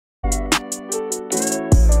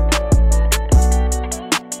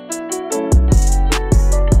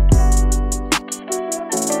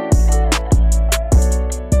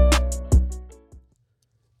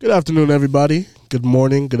Good afternoon, everybody. Good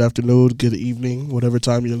morning, good afternoon, good evening, whatever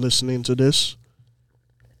time you're listening to this.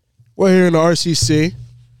 We're here in the RCC.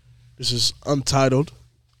 This is untitled,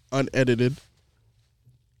 unedited.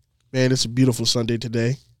 Man, it's a beautiful Sunday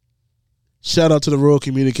today. Shout out to the Royal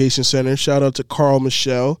Communication Center. Shout out to Carl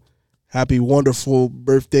Michelle. Happy, wonderful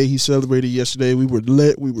birthday he celebrated yesterday. We were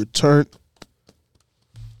lit. We were turned.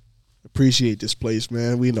 Appreciate this place,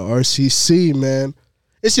 man. We in the RCC, man.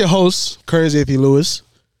 It's your host, Kearns A.P. Lewis,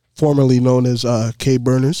 formerly known as K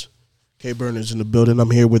Burners. K Burners in the building.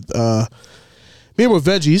 I'm here with Veggies.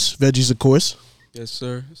 Veggies, of course. Yes,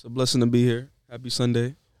 sir. It's a blessing to be here. Happy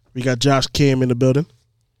Sunday. We got Josh Cam in the building.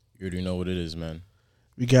 You already know what it is, man.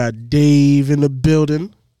 We got Dave in the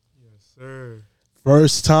building. Yes, sir.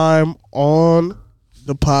 First time on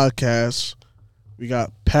the podcast. We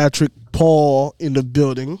got Patrick Paul in the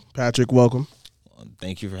building. Patrick, welcome.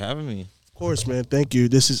 Thank you for having me. Of course, man. Thank you.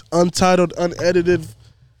 This is untitled, unedited.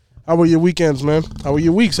 How were your weekends, man? How were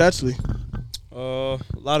your weeks, actually? A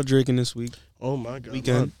lot of drinking this week. Oh, my God.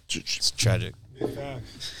 Weekend. It's tragic.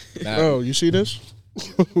 Bro, you see this?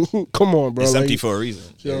 Come on, bro. It's Like, empty for a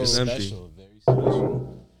reason. yo, It's empty. Very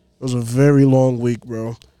special. it was a very long week,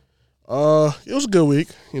 bro. It was a good week,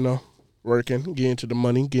 working, getting to the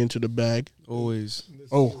money, getting to the bag. Always.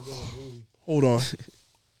 Oh, hold on.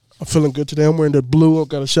 I'm feeling good today. I'm wearing the blue. I've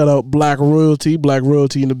got to shout out Black Royalty. Black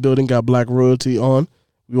Royalty in the building. Got Black Royalty on.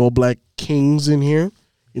 We all black kings in here.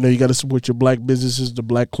 You got to support your black businesses, the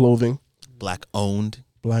black clothing. Black owned.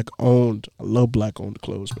 Black owned. I love black owned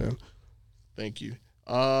clothes, man. Thank you.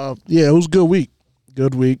 Yeah, it was a good week.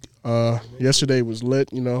 Good week. Yesterday was lit,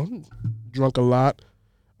 drunk a lot.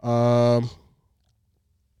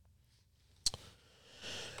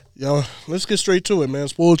 Let's get straight to it, man.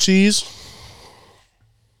 Spoiled cheese.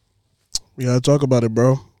 We gotta talk about it,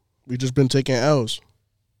 bro. We just been taking L's.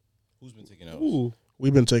 Who's been taking out? Ooh.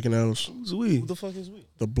 We've been taking L's. Who's we? Who the fuck is we?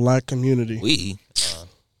 The black community. We.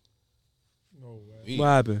 No way. We. What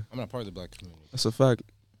happened? I'm not part of the black community. That's a fact.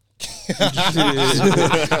 I was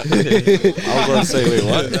going to say, wait,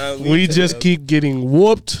 what? We just keep getting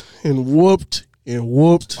whooped and whooped and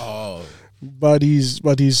whooped Oh. by these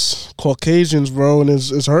Caucasians, bro, and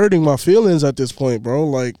it's hurting my feelings at this point, bro.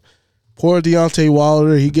 Like, poor Deontay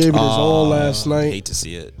Wilder, he gave it his all last night. Hate to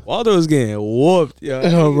see it. Walter was getting whooped. Yeah.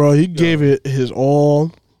 Oh, bro, he gave it his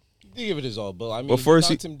all. He did give it his all, but I mean, Well, first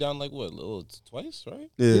he knocked him down like what, twice, right?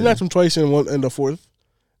 Yeah. He knocked him twice in the fourth.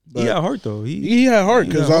 He got hurt, though. He had heart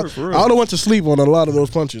He because got I hurt for real. would have went to sleep on a lot of those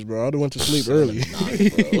punches, bro. I would have went to sleep early.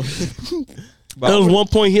 There was one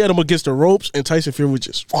point he had him against the ropes, and Tyson Fury was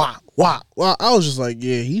just wah. I was just like,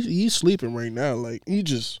 yeah, he's sleeping right now. Like, he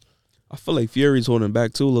just. I feel like Fury's holding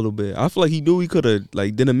back, too, a little bit. I feel like he knew he could have,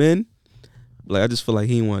 did him in. Like, I just feel like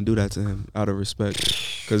he didn't want to do that to him out of respect.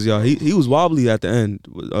 Because, he was wobbly at the end.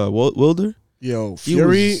 Wilder? Yo, He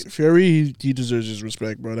Fury, he deserves his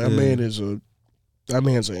respect, bro. That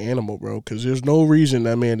man's an animal, bro. Because there's no reason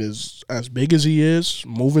that man is as big as he is,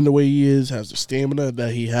 moving the way he is, has the stamina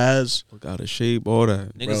that he has. Look out of shape, all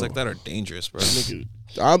that. Niggas Bro. like that are dangerous, bro. Nigga,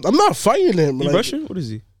 I'm not fighting him. He like, Russian? What is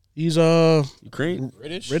he? He's Ukraine?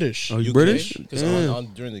 British. Oh, you UK? British? Because Damn.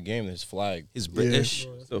 during the game, his flag is British.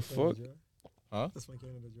 The fuck? Huh? That's my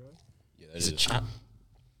Canada Dry. Yeah, that is.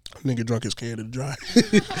 Nigga drunk his Canada Dry. I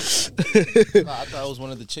thought it was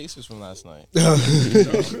one of the chasers from last night.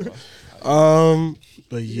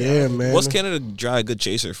 But yeah, man. What's Canada Dry a good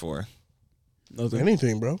chaser for?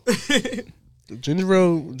 Anything, bro. Ginger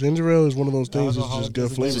ale is one of those things that's just good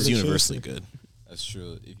This flavor. is universally good. That's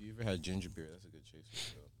true. If you ever had ginger beer, that's a good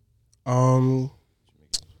chaser.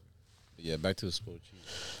 But yeah, back to the spoiled cheese.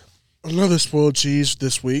 Another spoiled cheese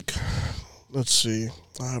this week. Let's see.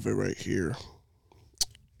 I have it right here.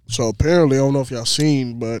 So apparently, I don't know if y'all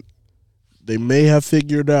seen, but they may have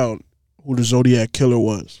figured out who the Zodiac Killer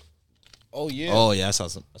was. Oh yeah. Oh yeah. I saw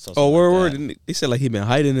some. Oh, word. Like They said he been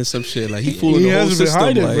hiding in some shit. Like he fooling He the whole hasn't been system.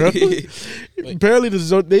 hiding, bro. Apparently,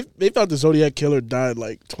 they thought the Zodiac Killer died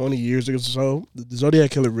like 20 years ago. So the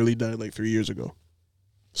Zodiac Killer really died like 3 years ago.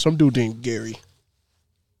 Some dude named Gary.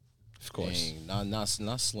 Of course. Dang, not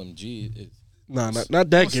Slim G. Nah, not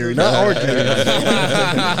that Gary. Not our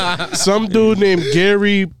Gary. Some dude named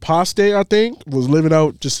Gary Paste, I think, was living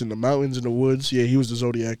out just in the mountains in the woods. Yeah, he was the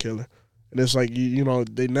Zodiac Killer. And it's like,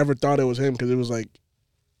 they never thought it was him because it was like.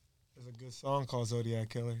 There's a good song called Zodiac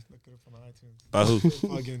Killer. Look it up on iTunes. By who? Free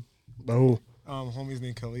plugin. By who? Homie's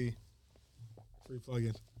named Khalid. Free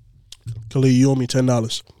plugin. Khalid, you owe me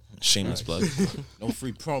 $10. Shameless plug. No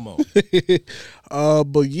free promo.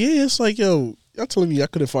 But yeah, it's like, yo, y'all telling me I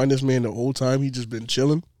couldn't find this man the whole time? He just been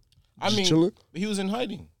chilling. I mean, chilling. he was in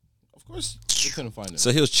hiding. Of course. They couldn't find him.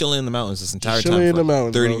 So he was chilling in the mountains this entire Chilling time in for the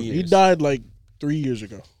mountains, 30 bro. years. He died like 3 years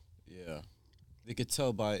ago. Yeah, they could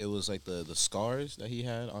tell by it was like the scars that he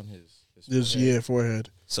had on his Forehead.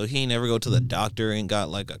 So he ain't never go to the doctor and got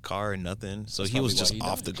like a car or nothing. So That's he was probably just why he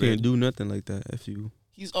off died. the Can't grid. do nothing like that if you.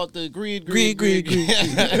 He's off the grid.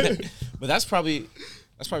 But that's probably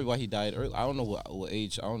why he died early. I don't know what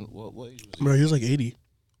age. I don't what age was he? Bro, he was like 80.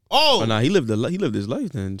 Oh, nah, he lived his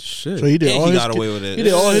life then. Shit. So he did And all he his got away with it. He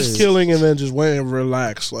did all his Yeah. killing and then just went and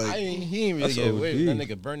relaxed. I Like, mean, he ain't really That's get away with OD. that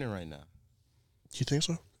nigga burning right now. you think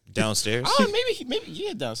so? Downstairs. Oh, maybe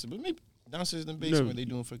yeah, downstairs, but maybe downstairs in the basement where they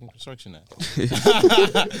doing fucking construction at.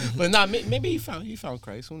 But nah, maybe he found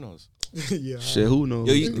Christ. Who knows? Yeah. Shit, who knows?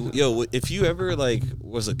 Yo, if you ever like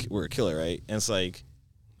were a killer, right? And it's like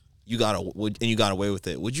you got away with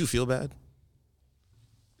it. Would you feel bad?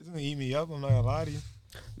 It's gonna eat me up. I'm not gonna lie to you.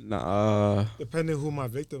 Nah, Depending who my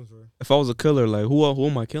victims were. if I was a killer, like who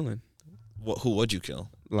am I killing? Who would you kill?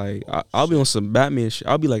 Like I'll be on some Batman shit.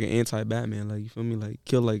 I'll be like an anti-Batman. Like you feel me? Like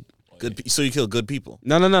kill like So you kill good people.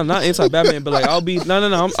 no, not anti-Batman, but like I'll be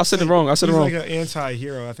no. I said it wrong. I said it He's wrong. like an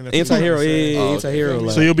anti-hero. I think that's Anti-hero, what yeah, I'm saying. anti-hero. okay.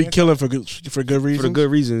 Like, So you'll be killing for good reasons. for the good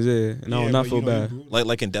reasons, yeah. And I will not but feel you know, bad. you-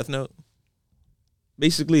 Like in Death Note.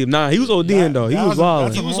 Basically, nah, he was ODing though. He That was was a- wild.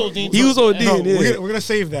 that's a He was more- ODing. He was No, ODing, yeah. we're gonna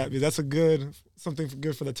save that because that's a good something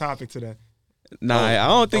good for the topic today. Nah, I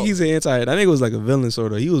don't think he's an anti. That nigga was like a villain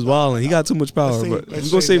sort of. He was wild and he got too much power. Let's But let's we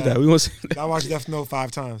gonna save that. We gonna save that. I watched Death Note 5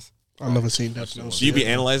 times. I've never seen that. No, So you be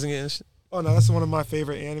analyzing it and shit? Oh no, that's one of my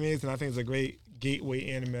favorite animes, and I think it's a great gateway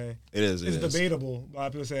anime. It is. It's debatable. A lot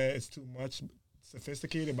of people say it's too much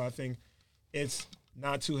sophisticated, but I think it's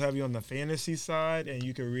not too heavy on the fantasy side, and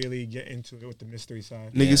you can really get into it with the mystery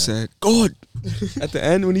side. Nigga said, God. At the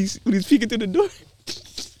end when he's peeking through the door.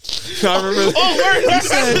 I remember.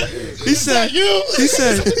 He said,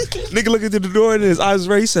 nigga looking through the door and his eyes was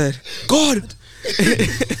red. He said, God.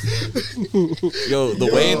 Yo,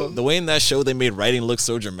 the way in that show they made writing look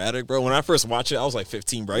so dramatic, bro. When I first watched it, I was like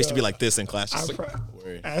 15, bro. I used to be like this in class. Just like,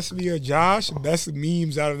 Ask me or Josh, best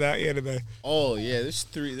memes out of that anime. Oh yeah, there's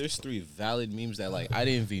three valid memes that like I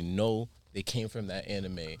didn't even know they came from that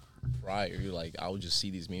anime prior. You're like I would just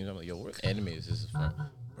see these memes. I'm like, yo, what anime is this from?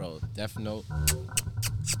 Bro, Death Note,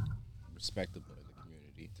 respectable in the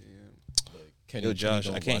community. Damn. But Kenny Josh,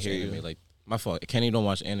 don't I can't watch hear anime you. Like my fault. Kenny don't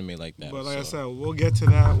watch anime like that. But like I so. said, we'll get to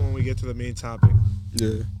that when we get to the main topic.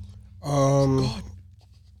 Yeah.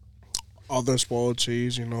 Other spoiled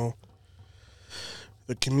cheese, you know.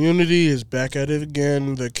 The community is back at it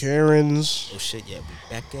again. The Karens, oh shit, yeah,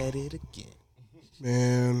 we back at it again.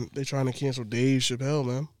 man, they trying to cancel Dave Chappelle,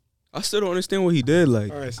 man. I still don't understand what he did.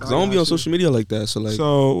 Like, All right, so 'cause I don't be on got you. social media like that. So like,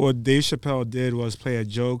 So what Dave Chappelle did was play a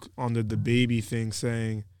joke on the baby thing,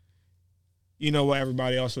 saying, you know what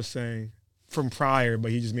everybody else was saying from prior,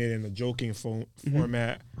 but he just made it in a joking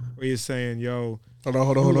format where he's saying, "Yo, Hold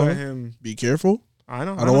on. who let him?" Be careful. I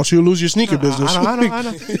know. I don't want you to lose your sneaker I business. know.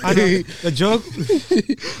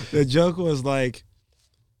 The joke was like,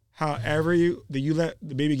 however you let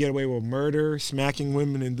the baby get away with murder, smacking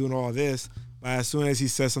women, and doing all this, but as soon as he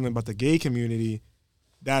says something about the gay community,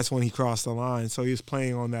 that's when he crossed the line. So he was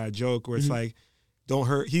playing on that joke where it's like, don't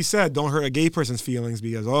hurt. He said, don't hurt a gay person's feelings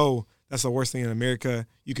because that's the worst thing in America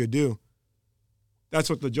you could do. That's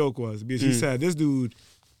what the joke was because he said this dude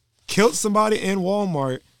killed somebody in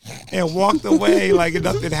Walmart and walked away like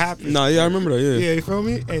nothing happened. nah, yeah, I remember that. Yeah. Yeah, you feel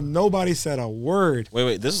me? And nobody said a word.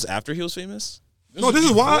 Wait, this is after he was famous? No, this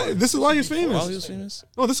is why he was While he famous. was famous?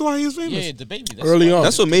 No, this is why he was famous. Yeah, the baby. That's Early why. on.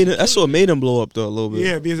 That's what made him blow up though a little bit.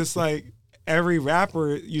 Yeah, because it's like every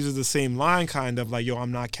rapper uses the same line, kind of like, "Yo,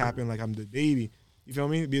 I'm not capping, like I'm the baby." You feel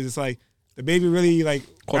me? Because it's like the baby really like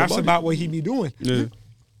Caught a raps body. about what he be doing. Yeah.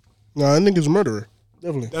 Nah, that nigga's a murderer.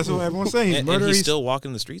 Definitely. That's what everyone's saying. He's And murdering. he's still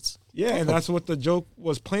walking the streets? Yeah, and that's what the joke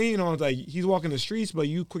was playing on. Like he's walking the streets, but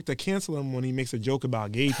you quick to cancel him when he makes a joke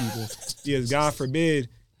about gay people. Because God forbid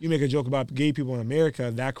you make a joke about gay people in America,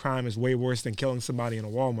 that crime is way worse than killing somebody in a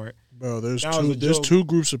Walmart. Bro, there's That was a there's joke. two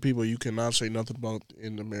groups of people you cannot say nothing about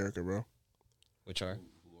in America, bro. Which are?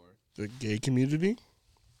 The gay community.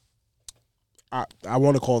 I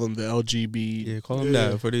want to call them the LGB. Yeah, call him Yeah.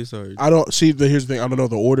 that before they start. I don't see. Here's the thing. I don't know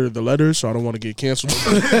the order of the letters, so I don't want to get canceled.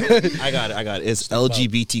 I got it. It's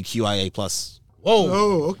LGBTQIA+. Whoa.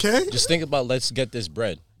 Oh, okay. Just think about let's get this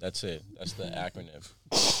bread. That's it. That's the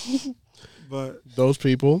acronym. But Those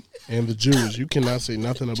people and the Jews. You cannot say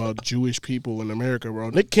nothing about Jewish people in America, bro.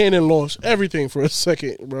 Nick Cannon lost everything for a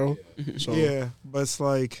second, bro. So yeah, but it's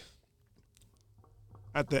like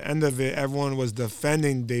at the end of it, everyone was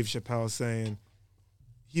defending Dave Chappelle, saying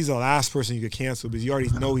he's the last person you could cancel because you already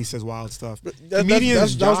know he says wild stuff. That was my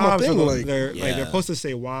jobs thing. are Like, they're supposed to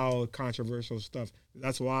say wild, controversial stuff.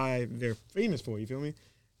 That's why they're famous for. You feel me?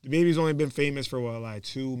 The Baby's only been famous for what, like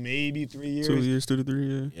 2, maybe 3 years. 2 years, 2 to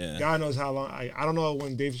 3 Yeah. God knows how long. I don't know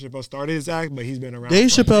when Dave Chappelle started his act, but he's been around.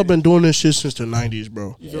 Dave for a Chappelle minute. been doing this shit since the 90s,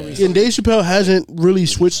 bro. You feel me? And Dave Chappelle hasn't really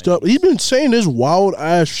switched up. He's been saying this wild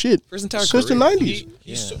ass shit For his entire since the career.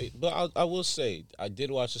 90s. But I will say, I did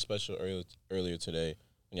watch the special earlier today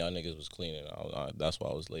when y'all niggas was cleaning. That's why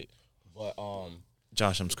I was late. But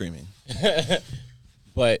Josh, I'm screaming.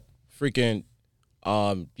 but freaking,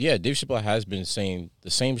 yeah, Dave Chappelle has been saying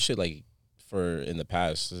the same shit like for in the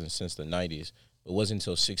past since the 90s. It wasn't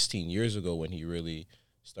until 16 years ago when he really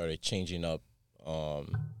started changing up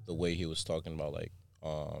the way he was talking about like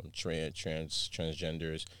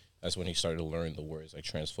transgenders. That's when he started to learn the words like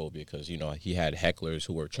transphobia, because you know he had hecklers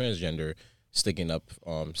who were transgender standing up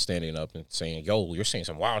and saying, "Yo, you're saying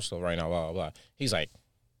some wild stuff right now." Blah blah blah. He's like,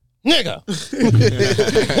 "Nigga,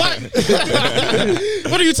 what?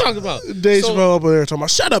 What are you talking about?" Dave Chappelle over there talking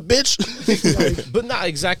about, "Shut up, bitch." But not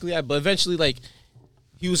exactly that. But eventually, like,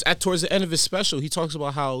 he was towards the end of his special, he talks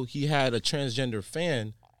about how he had a transgender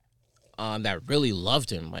fan that really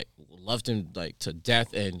loved him like to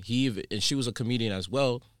death, and she was a comedian as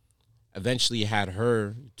well. Eventually, had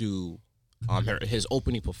her do his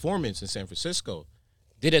opening performance in San Francisco.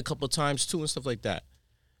 Did it a couple times too and stuff like that.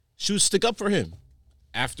 She would stick up for him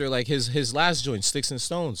after like his last joint, Sticks and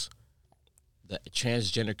Stones. The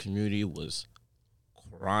transgender community was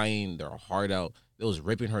crying their heart out. It was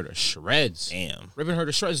ripping her to shreds. Damn. Ripping her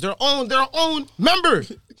to shreds. Their own member.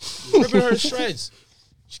 Ripping her to shreds.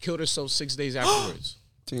 She killed herself 6 days afterwards.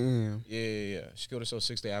 Damn. Yeah. She killed herself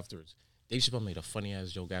 6 days afterwards. Dave Chappelle made a funny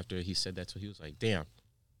ass joke after he said that. So he was like, "Damn,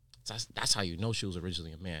 that's how you know she was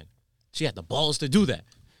originally a man. She had the balls to do that."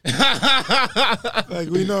 Like,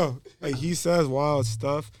 we know, like, he says wild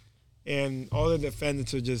stuff, and all the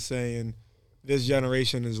defendants are just saying this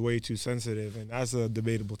generation is way too sensitive, and that's a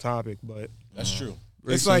debatable topic. But That's true.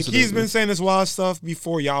 it's like he's been saying this wild stuff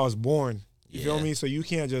before y'all was born. You feel me? So you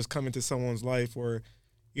can't just come into someone's life where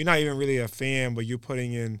you're not even really a fan, but you're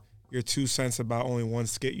putting in your 2 cents about only one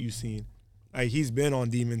skit you've seen. Like, he's been on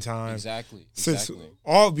Demon Time Exactly. since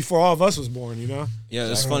before all of us was born. You know?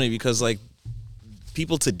 Yeah, it's funny because like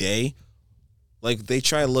people today, like they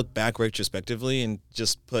try to look back retrospectively and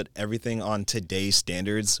just put everything on today's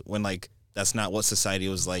standards when like that's not what society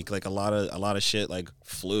was like. Like a lot of shit like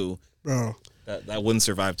flew Bro, that wouldn't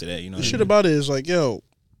survive today. You know, the shit about it is like, yo,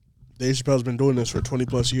 Dave Chappelle's been doing this for 20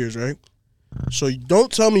 plus years, right? So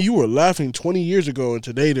don't tell me you were laughing 20 years ago and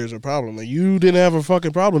today there's a problem. Like, you didn't have a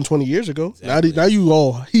fucking problem 20 years ago. Exactly. Now you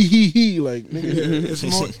all he like,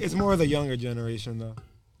 nigga. It's more of the younger generation though.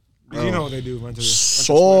 'Cause you know what they do? Run to the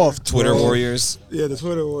Soft Twitter bro. warriors. Yeah, the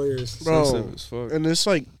Twitter warriors. Bro. Sensitive as fuck. And it's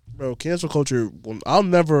like, bro, cancel culture. I've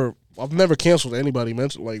never canceled anybody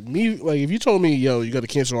mental. Like me, like if you told me, yo, you got to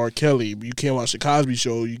cancel R. Kelly, but you can't watch the Cosby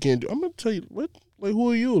Show, you can't do. I'm gonna tell you what. Like,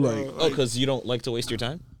 who are you? Like, Oh, because you don't like to waste your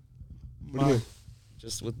time what do you mean?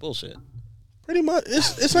 just with bullshit. Pretty much,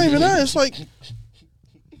 it's not even that. It's like,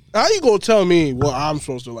 how you gonna tell me what I'm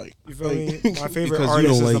supposed to like? You feel Like, me? My favorite Because you artist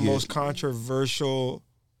don't is like the it. most controversial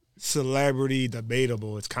celebrity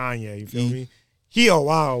debatable. It's Kanye. You feel me? He a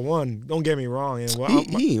wild one. Don't get me wrong. And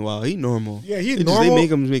He ain't wild. He normal. yeah, he's They normal.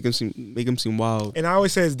 make him seem wild. And I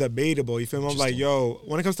always say it's debatable. You feel me? I'm like, yo,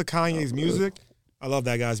 when it comes to Kanye's music, I love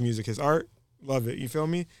that guy's music. His art, love it. You feel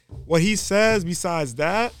me? What he says besides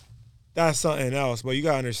that, that's something else. But you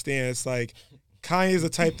gotta understand, it's like Kanye's the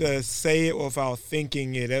type to say it without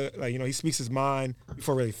thinking it. Like, you know, he speaks his mind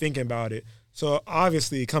before really thinking about it. So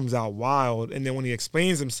obviously it comes out wild. And then when he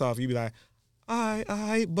explains himself, you be like, all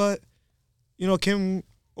right, but you know, Kim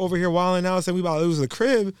over here wilding out saying we about to lose the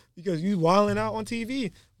crib because you wilding out on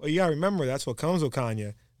TV. Well, you gotta remember that's what comes with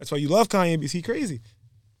Kanye. That's why you love Kanye, because he crazy.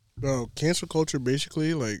 bro, cancel culture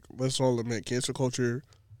basically, like, let's all admit, cancel culture.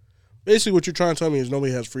 Basically, what you're trying to tell me is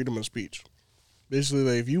nobody has freedom of speech. Basically,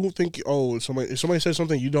 like, if you think, if somebody says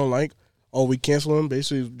something you don't like, we cancel them.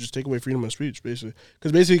 Basically, just take away freedom of speech. Basically,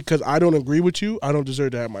 because I don't agree with you, I don't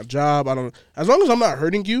deserve to have my job. As long as I'm not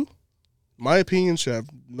hurting you, my opinion should have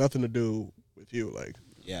nothing to do with you. Like,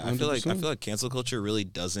 Yeah, I feel like cancel culture really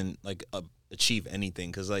doesn't like achieve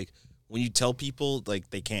anything because like when you tell people like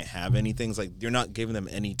they can't have anything, it's like you're not giving them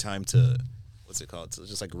any time to what's it called? To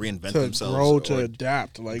just like reinvent to themselves, grow, or to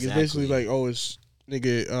adapt. Like, Exactly. it's basically like, it's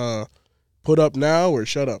nigga, put up now or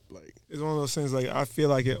shut up. Like, It's one of those things, like, I feel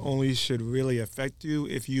like it only should really affect you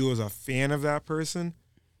if you was a fan of that person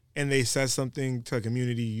and they said something to a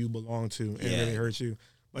community you belong to and it Yeah. really hurts you.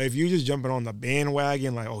 But if you're just jumping on the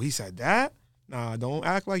bandwagon, like, oh, he said that? Nah, don't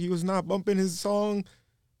act like you was not bumping his song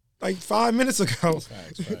like 5 minutes ago.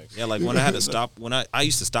 Facts. Yeah, like when I had to stop, when I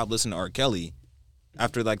used to stop listening to R. Kelly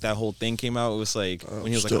after like that whole thing came out. It was like when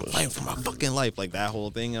he was like, I'm fighting for my fucking life, like that whole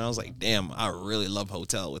thing. And I was like, damn, I really love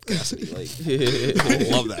Hotel with Cassidy. Like, I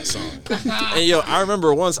love that song. And yo, I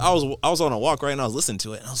remember once I was on a walk, right, and I was listening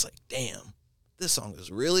to it, and I was like, damn, this song is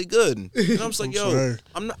really good. And I was like, yo,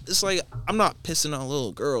 sorry. I'm not pissing on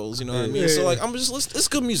little girls, you know what I mean? So like, I'm just listening. It's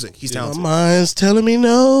good music. He's My talented. mind's telling me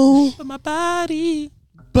no, But my body.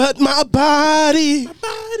 but my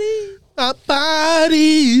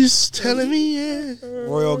body's telling me yeah.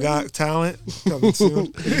 Royal Got Talent coming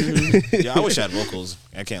soon. Yeah, I wish I had vocals.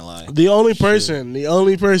 I can't lie. The only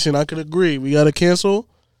person I could agree we gotta cancel.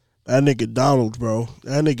 That nigga Donald, bro.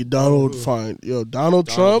 That nigga Donald, fine. Yo, Donald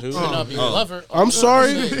Trump. Who? Lover. I'm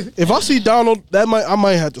sorry. If I see Donald, I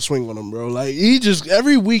might have to swing on him, bro. Like he just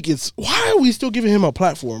every week it's why are we still giving him a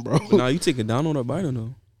platform, bro? Nah, you taking Donald or Biden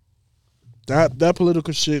though? That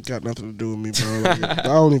political shit got nothing to do with me, bro. Like,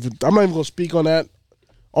 I'm not even gonna speak on that.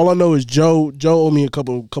 All I know is Joe owe me a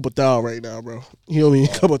couple thou right now, bro. He owe me a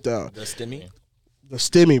couple thou. The stimmy? The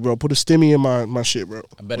stimmy, bro. Put a stimmy in my shit, bro.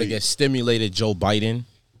 I better get stimulated, Joe Biden.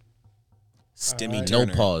 Stimmy No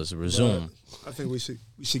Turner. pause. Resume. I think we should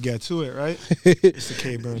get to it, right? It's the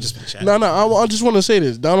K Burn. Just been chatting. No, I just want to say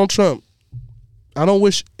this. Donald Trump, I don't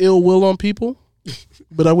wish ill will on people,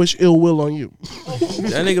 but I wish ill will on you.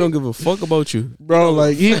 That nigga don't give a fuck about you. Bro,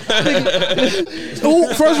 like he. First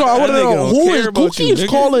of all, I want to That nigga know don't who care about you, keeps nigga.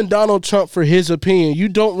 calling Donald Trump for his opinion. You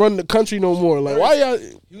don't run the country no more. Like why y'all?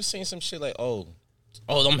 He was saying some shit like, oh,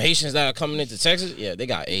 them Haitians that are coming into Texas, yeah, they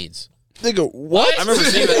got AIDS. Nigga, what? I remember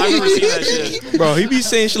seeing that shit. Bro, he be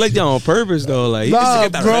saying shit like that on purpose though. Like, he Nah, just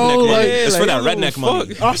get that bro, redneck money. like- It's for he that don't give a redneck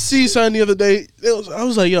money. fuck. I see something the other day. I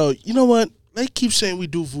was like, yo, you know what? They keep saying we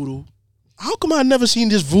do voodoo. How come I never seen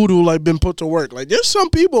this voodoo like been put to work? Like, there's some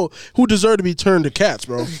people who deserve to be turned to cats,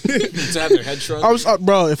 bro. To have their head shrugged. I was,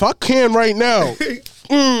 bro. If I can right now,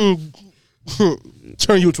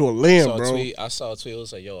 turn you to a lamb, bro. I saw a tweet. It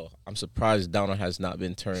was like, yo, I'm surprised Donald has not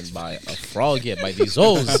been turned by a frog yet by these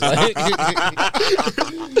O's. Like,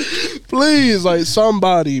 Please, like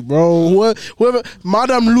somebody, bro. Whoever,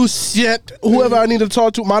 Madame Lucette, whoever I need to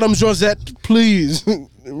talk to, Madame Josette, please,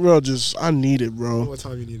 bro. I need it, bro. What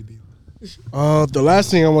time you need to be? The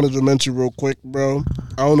last thing I wanted to mention real quick, bro.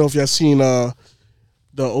 I don't know if y'all seen the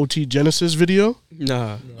OT Genesis video,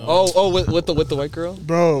 Nah. Oh, with the white girl?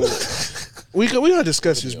 bro. we gotta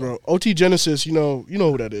discuss this, bro. OT Genesis, you know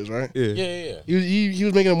who that is, right? Yeah. yeah. He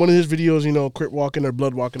was making one of his videos, crip walking or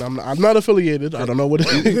blood walking. I'm not affiliated. I don't know what it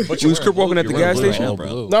is. But He was crip walking at the gas station?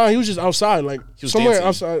 bro. No, he was just outside, like was somewhere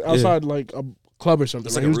dancing. outside like a club or something.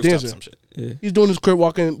 It's Like, like he a was rooftop dancing. some shit. Yeah. He's doing his crip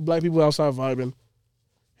walking, black people outside vibing.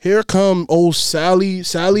 Here come old Sally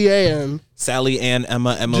Ann, Sally Ann,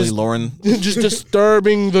 Emily, Just- Lauren. just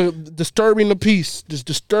disturbing the peace, just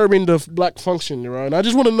disturbing the black function, right? And I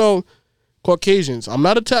just want to know, Caucasians, I'm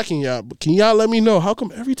not attacking y'all, but can y'all let me know how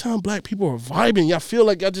come every time black people are vibing, y'all feel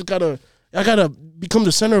like y'all gotta become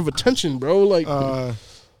the center of attention, bro? Like,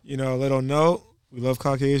 Little note. We love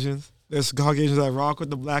Caucasians. There's Caucasians that rock with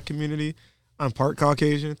the black community. I'm part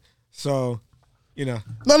Caucasian, so no,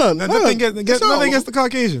 nothing against the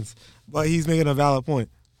Caucasians. But he's making a valid point.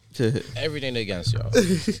 Everything against y'all.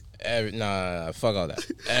 Fuck all that.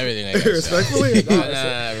 Everything against Respectfully?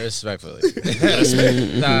 respectfully.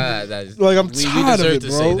 Like, I'm we tired of deserve it, to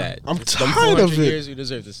bro. say that. I'm Them tired of 400 it. years, we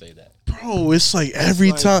deserve to say that. Bro, it's like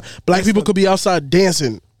every time black people could be outside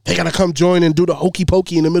dancing, they gotta come join and do the hokey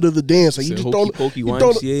pokey in the middle of the dance. Like, you just Hokey don't. pokey you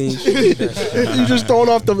don't- YMCA and shit. You just throwing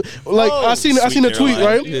off the like. I seen a Sweet tweet, Caroline.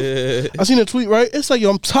 right? Yeah. I seen a tweet, right? It's like, yo,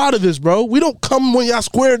 I'm tired of this, bro. We don't come when y'all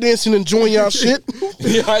square dancing and join y'all shit.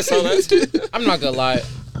 Yeah, I saw that. I'm not gonna lie,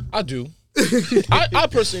 I do. I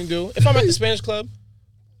personally do. If I'm at the Spanish club,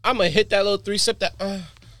 I'm gonna hit that little 3-step. That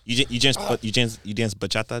You dance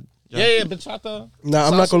bachata? yeah, bachata. Nah,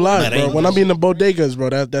 I'm not gonna lie, bro. Merengue. When I be in the bodegas, bro,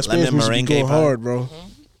 that Spanish music be merengue going vibe. hard, bro.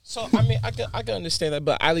 So I mean, I can understand that,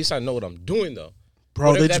 but at least I know what I'm doing though.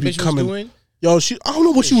 Bro, Whatever they just that be bitch was coming. doing, Yo, I don't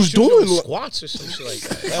know what she was doing. squats or some shit like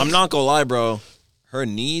that. I'm not gonna lie, bro. Her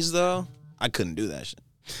knees, though, I couldn't do that shit.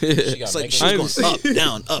 She got It's like Megan- she's going up,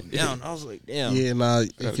 down, up, down. I was like, damn. Yeah, nah.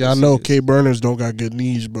 If y'all know, K Burners don't got good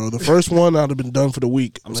knees, bro. The first one I'd have been done for the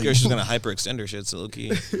week. I'm Like, scared she's gonna hyperextend her shit, so low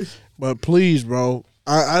key. But please, bro.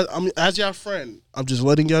 I mean, as y'all friend, I'm just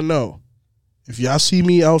letting y'all know. If y'all see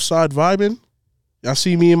me outside vibing, y'all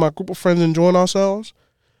see me and my group of friends enjoying ourselves,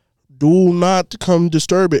 do not come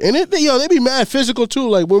disturb it. And they be mad physical too.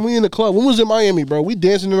 Like when we in the club, when we was in Miami, bro, we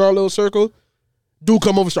dancing in our little circle. Dude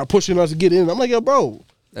come over, start pushing us to get in. I'm like, yo, bro,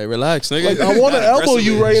 Hey, relax, nigga. Like, I want to elbow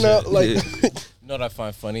you right now. Like, You know what I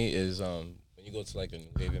find funny is when you go to like a New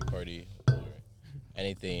Haven party or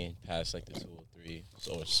anything past like the 203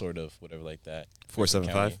 or sort of whatever like that.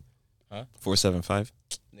 475. Huh? 475.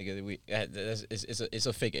 Nigga, it's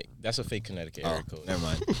a fake. That's a fake Connecticut area code. Never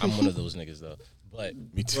mind. I'm one of those niggas though. But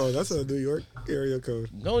Me too. Bro, that's a New York area code.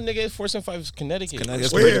 no, nigga, 475 is Connecticut.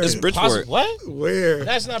 It's, Where? it's Bridgeport. What? Where?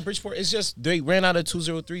 That's not Bridgeport. It's just they ran out of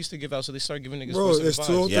 203s to give out, so they started giving niggas Bro, there's 475s.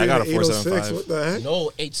 203 Yeah, I got a and 806. 475. What the heck?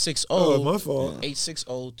 No, 860. Oh, my fault.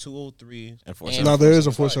 860, 203, And now there is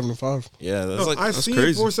a 475. Yeah, that's No, like I've that's seen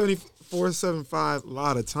crazy. 475 a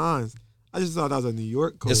lot of times. I just thought that was a New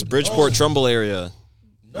York code. it's Bridgeport, Trumbull area.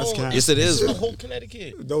 That's cat. Yes, it is. It's the whole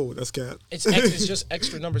Connecticut. No, that's cat. It's just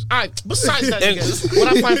extra numbers. All right, besides that, nigga, what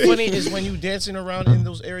I find funny is when you dancing around in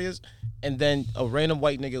those areas and then a random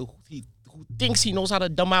white nigga who thinks he knows how to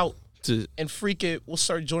dumb out To- and freak it will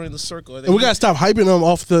start joining the circle. And we gotta stop hyping them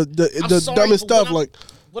off the sorry, dumbest but when stuff. I'm- Like,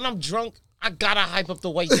 when I'm drunk, I gotta hype up the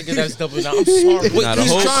white nigga that's dumbing out. I'm sorry. Nah, the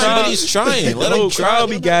He's whole trying, crowd- but he's trying. Let the whole him try. crowd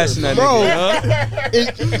be gassing that Bro.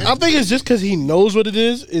 nigga. I think it's just because he knows what it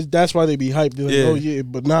is. That's why they be hyped. They're like, Yeah. oh yeah,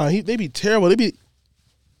 but nah, they be terrible. They be.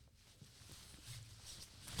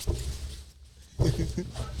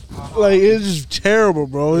 Like, it's just terrible,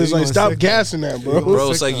 bro. It's You like, gonna stop sick gassing that, bro. Bro,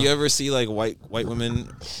 it's Sick like now. you ever see like white women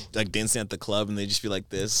like dancing at the club and they just be like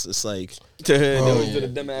this. It's like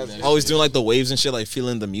always doing like the waves and shit, like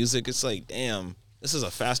feeling the music. It's like, damn, this is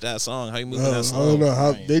a fast ass song. How you moving that I song? don't know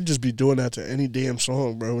how they just be doing that to any damn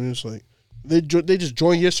song, bro. And it's like they just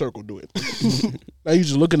join your circle, do it. Now you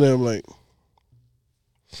just looking at them like,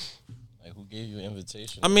 Like, who gave you an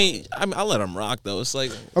invitation? I mean, I'll let them rock though. It's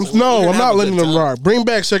like I'm we're gonna have not a letting good them time. rock. Bring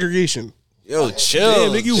back segregation. Yo,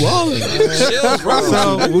 chill. Damn, nigga, you wildin'. Chill, bro.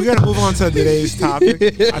 So we're gonna move on to today's topic.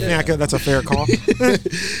 I think that's a fair call.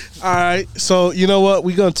 All right, so you know what?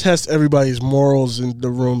 We're gonna test everybody's morals in the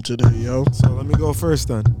room today, yo. So let me go first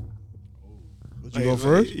then. Would you go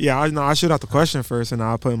first? Yeah, I should have the question first, and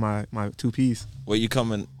I'll put in my 2 piece. Wait, you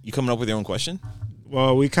coming up with your own question?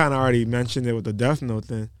 Well, we kind of already mentioned it with the Death Note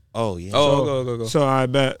thing. Oh yeah. Oh, go. So I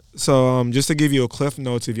bet. So just to give you a Cliff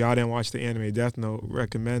Notes, if y'all didn't watch the anime Death Note,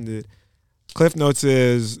 recommended. Cliff Notes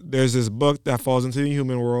is there's this book that falls into the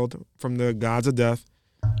human world from the gods of death.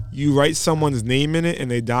 You write someone's name in it,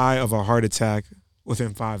 and they die of a heart attack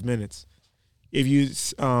within 5 minutes. If you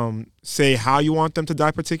say how you want them to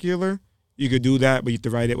die, particular, you could do that, but you have to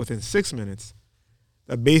write it within 6 minutes.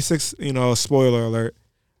 The basics, spoiler alert.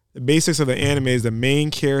 The basics of the anime is the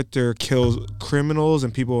main character kills criminals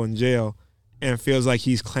and people in jail, and feels like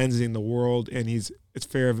he's cleansing the world, and it's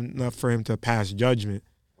fair enough for him to pass judgment.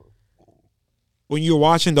 When you're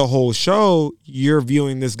watching the whole show, you're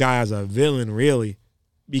viewing this guy as a villain, really,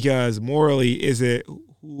 because morally,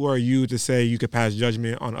 who are you to say you could pass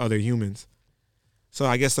judgment on other humans? So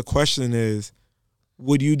I guess the question is,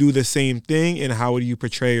 would you do the same thing, and how would you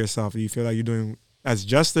portray yourself? Do you feel like you're doing as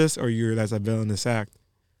justice, or that's a villainous act?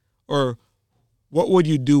 Or what would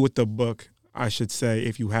you do with the book, I should say,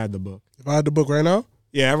 if you had the book? If I had the book right now,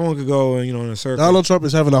 Yeah, everyone could go in a circle. Donald Trump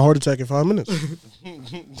is having a heart attack in 5 minutes.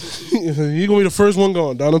 He's gonna be the first one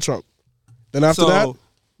going, Donald Trump. Then after that,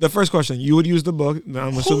 the first question, you would use the book.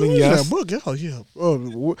 I'm assuming who yes. used that book? Hell yeah.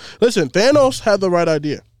 Oh, listen, Thanos had the right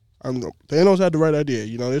idea. Thanos had the right idea.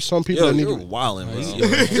 There's some people Yo, that need you're to. wildin',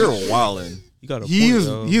 bro. You're wildin'. You got a He point, is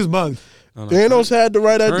yo. he was bugged. Thanos had the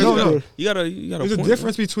right idea. No. You got a There's a point,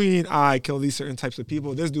 difference between I kill these certain types of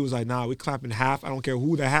people. This dude was like, nah, we clap in half. I don't care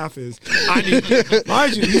who the half is. I need,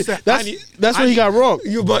 mind you, he said, That's what he got wrong.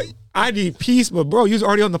 But I need peace. But bro, you're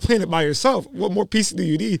already on the planet by yourself. What more peace do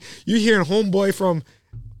you need? You're hearing homeboy from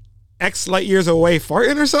X light years away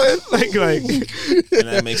farting or something? Like And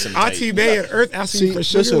that makes him tight. Auntie May and Earth asking See, for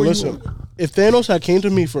sugar. listen. If Thanos had came to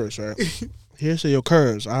me first, right? Here, say, yo,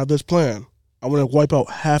 Kearns, I have this plan. I want to wipe out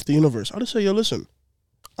half the universe. I'd just say, yo, listen,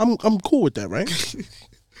 I'm cool with that, right?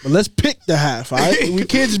 But let's pick the half, all right? We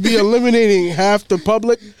can't just be eliminating half the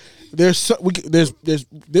public. There's plenty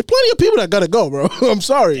of people that gotta go, bro. I'm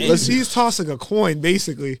sorry. He's tossing a coin,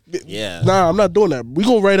 basically. Yeah. Nah, I'm not doing that. We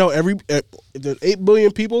gonna write out if there's 8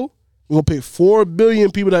 billion people, we're gonna pick 4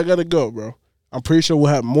 billion people that gotta go, bro. I'm pretty sure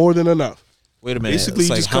we'll have more than enough. Wait a minute. Basically, It's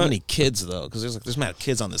you like just how cut- many kids though? Because there's mad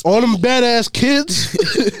kids on this. All them badass kids.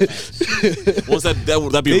 What was that?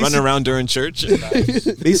 Would that be running around during church?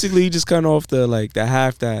 Basically, you just cut off the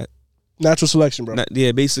half that. Natural selection, bro.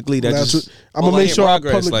 Basically that Natural, just. I'm gonna make sure our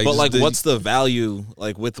progress, public. But like, the- what's the value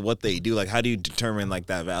like with what they do? Like, how do you determine like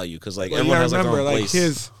that value? Because like Well, everyone you has like gotta their own remember,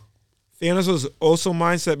 place. Thanos was also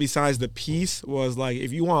mindset besides the peace was like,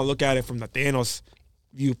 if you want to look at it from the Thanos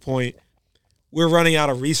viewpoint, we're running out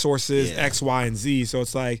of resources, Yeah. X, Y, and Z. So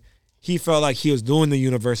it's like he felt like he was doing the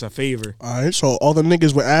universe a favor, All right, so all the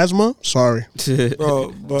niggas with asthma, sorry.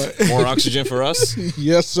 bro. But More oxygen for us.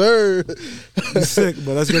 Yes, sir. he's sick.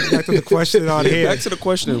 But let's get back to the question on Back hand. to the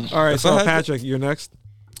question. All right, If so I had to- Patrick, you're next.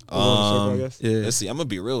 I guess. yeah. Let's see. I'm gonna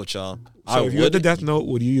be real with y'all. So if you had the Death Note,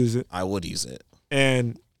 would you use it? I would use it.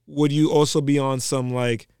 And would you also be on some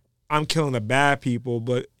like, I'm killing the bad people,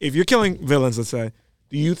 but if you're killing villains, let's say,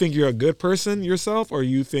 do you think you're a good person yourself, or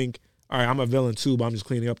you think, all right, I'm a villain too, but I'm just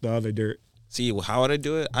cleaning up the other dirt? See, how would I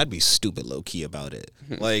do it? I'd be stupid low key about it.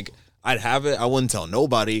 Like, I'd have it. I wouldn't tell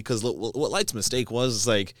nobody because what Light's mistake was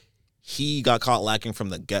like he got caught lacking from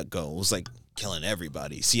the get go. It was like killing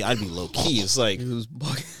everybody. See, I'd be low key. It's like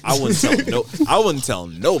I wouldn't tell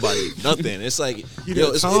nobody nothing. It's like He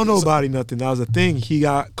didn't tell nobody nothing. That was the thing. He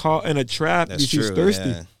got caught in a trap That's because he was true.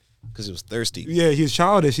 thirsty. Because it was thirsty. Yeah, he's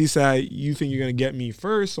childish. He said, "You think you're gonna get me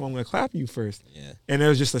first, so I'm gonna clap you first." Yeah, And it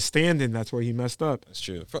was just a stand-in. That's where he messed up. that's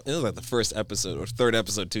true. It was like the first episode or third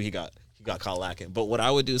episode too. He got caught lacking. But what I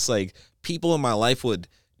would do is like people in my life would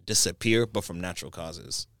disappear, but from natural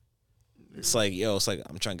causes. It's like, it's like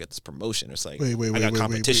I'm trying to get this promotion. It's like Wait, I got wait,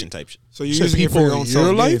 competition wait. type shit. So you're So using it for people your own in your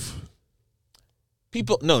self-gain. life?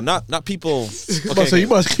 People, no, not people. I'm about to say, you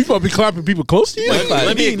must be clapping people close to you.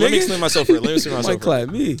 Let me explain myself for it. Let me explain myself. Might clap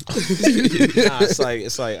me.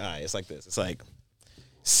 It's like, all right, it's like this. It's like,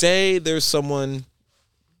 say there's someone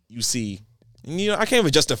you see, and, I can't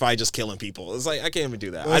even justify just killing people. It's like I can't even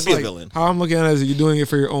do that. Well, I'd it's be like, a villain. How I'm looking at it is you're doing it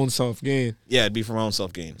for your own self-gain. Yeah, it'd be for my own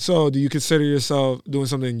self gain. So do you consider yourself doing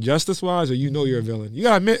something justice-wise, or you're a villain? You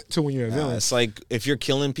gotta admit to when you're a villain. It's like if you're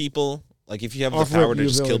killing people, like if you have Off the power rip, to you're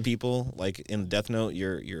a just kill villain. people, like in Death Note,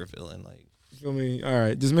 you're a villain. Like, You feel me? All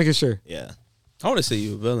right, just making sure. yeah, I want to say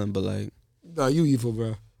you a villain, but like, No, you evil,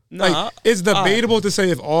 bro. nah, Like, it's debatable to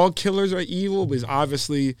say if all killers are evil, because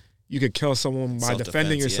obviously you could kill someone by Self-defense,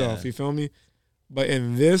 defending yourself. yeah. You feel me? But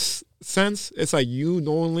in this sense, it's like you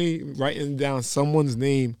knowingly writing down someone's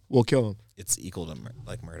name will kill him. it's equal to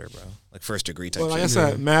like murder, bro. Like first degree type. Well, like I shit.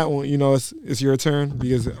 said, Matt, it's your turn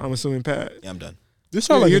because I'm assuming Pat. Yeah, I'm done. This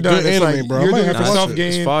sounds Yeah, like you're a done. good It's anime, like bro. I you're might doing have it to for watch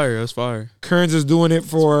self-gain. it. it's fire. It's fire. Kearns is doing it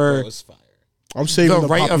for It's fire. I'm saving the the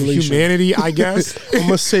right of population. humanity, I guess. I'm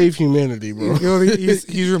gonna save humanity, bro. You know,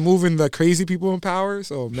 he's removing the crazy people in power.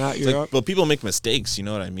 So Matt, It's you're like, up. but people make mistakes. You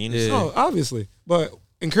know what I mean? It's Yeah. No, obviously. But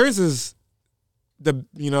in Kearns is the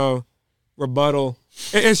rebuttal.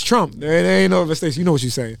 It's Trump. There ain't no mistakes. You know what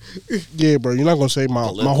you're saying. Yeah, bro. You're not gonna say my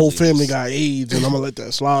whole Politically, family just- got AIDS and I'm gonna let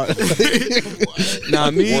that slide.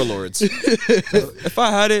 Nah, me. warlords. If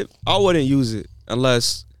I had it, I wouldn't use it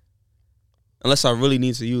unless I really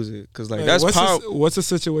need to use it, because like that's power. What's a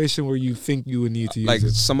situation where you think you would need to use Like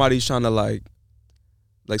it? somebody's trying to like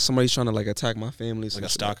attack my family, Like some a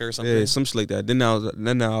shit. stalker or something? Yeah, some shit like that. Then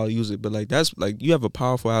I'll use it. But like that's like you have a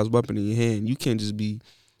powerful ass weapon in your hand. You can't just be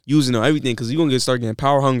using it on everything, because you're gonna start getting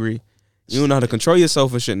power hungry. You don't know how to control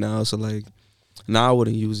yourself and shit now. So like, nah, I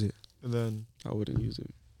wouldn't use it. And then I wouldn't use it.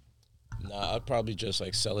 Nah, I'd probably just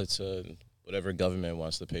like sell it to whatever government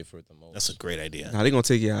wants to pay for it the most. That's a great idea. Nah, they gonna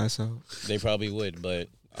take your ass out. They probably would, but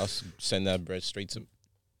I'll send that bread straight to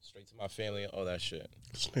my family and all that shit.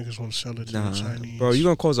 These niggas want to sell it to Nah, the Chinese. bro, you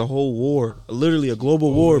gonna cause a whole war, literally a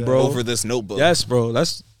global war, yeah. bro. Over this notebook. Yes, bro.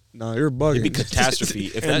 That's you're bugging. It'd be catastrophe.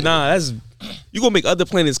 If And that, that's you gonna make other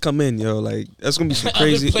planets come in, yo. Like that's gonna be some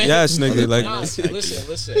crazy. Other planets? Yes, nigga. Like, Nah,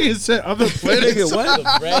 listen. He said other planets. nigga, what?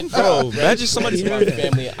 The bread, Bro, bread imagine somebody to my hearing that.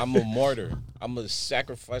 family. I'm a martyr. I'm gonna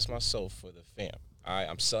sacrifice myself for the fam. All right,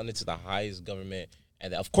 I'm selling it to the highest government,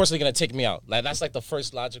 and of course they're gonna take me out. Like that's like the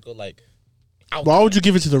first logical like. Why would you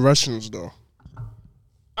give it to the Russians though?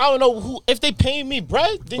 I don't know who. If they pay me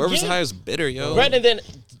bread, then whoever's yeah. the highest bidder, yo. bread, and then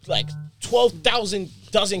like 12,000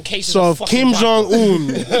 dozen cases. So of if fucking Kim vodka. Jong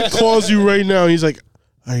Un calls you right now, he's like,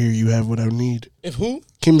 "I hear you have what I need." If who?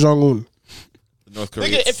 Kim Jong Un. North Korea.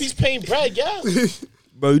 Nigga, if he's paying bread, yeah.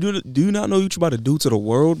 bro, do you not know what you about to do to the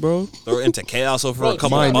world, bro? Throw it into chaos over Bro, a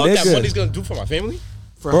couple my of all months. that nigga. money's gonna do for my family?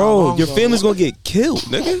 for how Bro, long, your though? family's gonna get killed,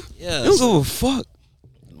 nigga. Yeah. You don't give a fuck,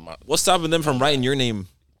 What's stopping them from writing your name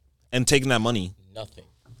and taking that money? Nothing.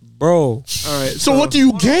 bro. All right. So what do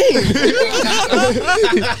you gain?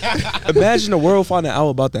 Imagine the world finding out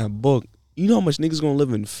about that book. You know how much niggas gonna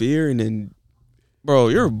live in fear, and then, bro,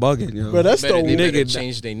 you're bugging, yo. Bro, that's Better, they the better nigga-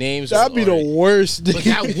 change their names. that'd be or- the worst. But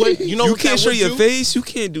that would, you know, you what can't that show would your do? face. You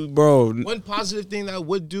can't do, bro. One positive thing that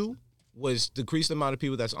would do was decrease the amount of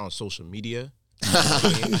people that's on social media.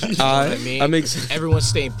 I mean? that makes sense. Everyone's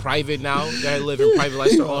staying private now. They're living private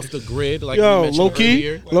lives. They're off the grid. Like Yo, we mentioned low key,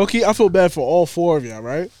 earlier. low key, I feel bad for all four of y'all,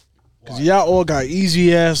 right? Cause y'all all got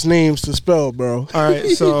easy ass names to spell, bro. All right,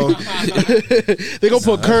 so They gonna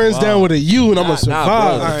put Kearns down with a U, and I'm gonna Nah, survive.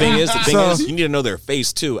 bro. The thing So- is, you need to know their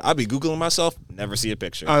face too. I'll be googling myself, never see a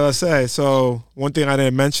picture. I was gonna say, so one thing I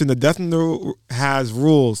didn't mention, the death note has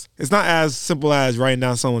rules. It's not as simple as writing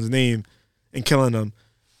down someone's name and killing them.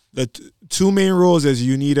 The two main rules is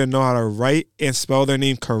you need to know how to write and spell their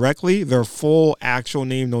name correctly, their full actual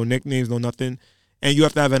name, no nicknames, no nothing. And you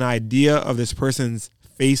have to have an idea of this person's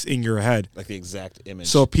face in your head. Like the exact image.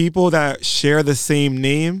 So people that share the same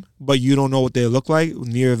name, but you don't know what they look like,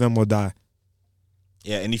 neither of them will die.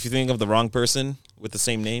 yeah, and if you think of the wrong person with the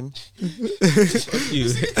same name,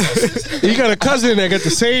 You got a cousin that got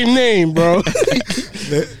the same name, bro.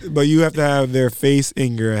 But you have to have their face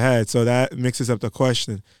in your head. So that mixes up the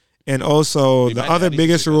question. And also, Wait, the my other daddy's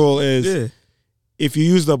biggest your rule is Yeah. if you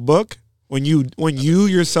use the book, when you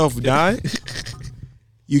yourself die,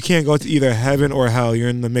 you can't go to either heaven or hell. You're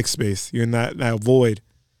in the mixed space. You're in that void.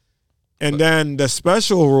 And then the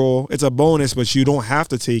special rule, it's a bonus, but you don't have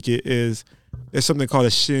to take it, is there's something called a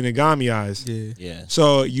Shinigami eyes. Yeah. yeah.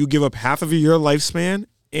 So you give up half of your lifespan,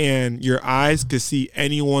 and your eyes could see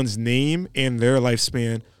anyone's name and their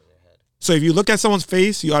lifespan. So if you look at someone's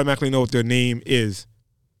face, you automatically know what their name is.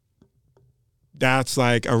 That's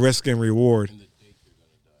like a risk and reward.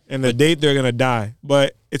 And the date they're gonna die.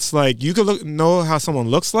 But it's like you could know how someone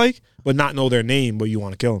looks like, but not know their name, but you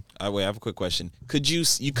want to kill them. Wait, I have a quick question.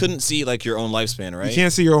 You couldn't see like your own lifespan, right? You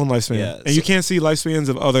can't see your own lifespan, Yeah, and you so- can't see lifespans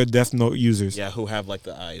of other Death Note users. Yeah, who have like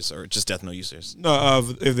the eyes or just Death Note users. No,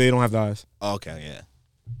 if they don't have the eyes. Oh, okay, yeah.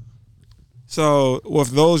 So with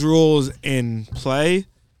those rules in play,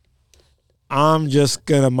 I'm just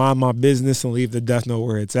gonna mind my business and leave the Death Note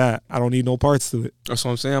where it's at. I don't need no parts to it. That's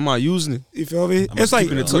what I'm saying. I'm not using it. You feel me? I'm It's like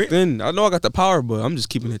Keeping it tucked in. I know I got the power, but I'm just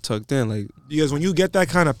keeping it tucked in. Like, because when you get that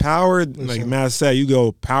kind of power, like Matt said, you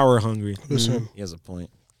go power hungry. Listen, He has a point.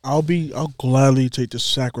 I'll gladly take the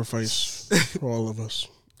sacrifice for all of us.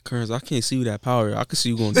 Kearns, I can't see you that power. I can see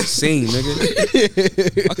you going insane,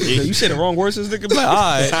 nigga. You say the wrong words, this nigga be like, all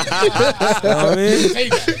right. You know what I mean?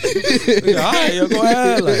 Nigga, all right, yo, go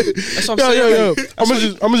ahead. Like, that's what I'm saying. Yo, Like, I'm gonna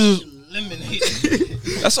just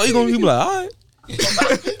that's all you gonna be like, all right.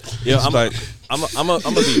 Yeah, It's like, I'm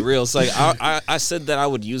gonna be real. It's like I said that I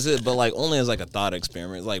would use it, but like only as like a thought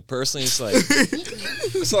experiment. Like personally, it's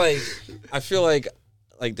like I feel like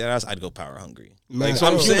that I'd go power hungry. Like so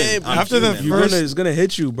I'm Bro, saying after the human. it's gonna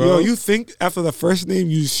hit you, bro. Yo, you think after the first name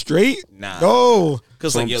you straight? Nah. No.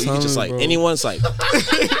 Because like yo, you can just like Bro. anyone's like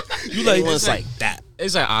You like anyone's like that.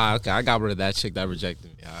 It's like okay, I got rid of that chick that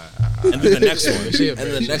rejected me. And then the next one. She a And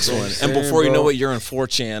then the bitch. next one. Saying, And before you know bro. it, you're in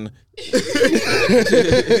 4chan.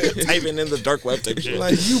 Typing in the dark web type shit.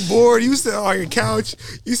 Like you bored, you sit on your couch,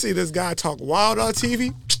 you see this guy talk wild on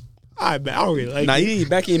TV. I don't really like Nah, it. you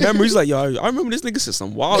back in your memories, like, yo, I remember this nigga said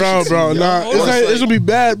some wild bro, shit. bro, yo. nah, it's gonna be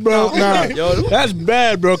bad, bro. Nah, Yo, that's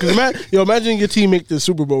bad, bro. Cause imagine your team make the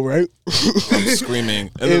Super Bowl, right? Screaming.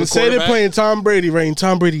 And then And the say they're quarterback- playing Tom Brady, right? And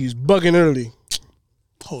Tom Brady is bugging early.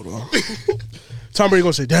 Hold on. Tom Brady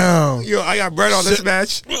gonna say down. Yo, I got bread on this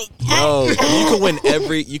match. Bro, you could win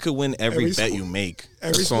every Every bet sport. you make.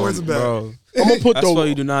 Every That's on, sport's a bet. bro. I'm gonna put That's why you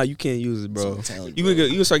the do not. You can't use it, bro. I'm telling You you,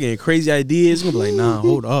 gonna start getting crazy ideas. You gonna be like, nah,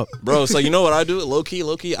 hold up. Bro, so you know what I do? Low key.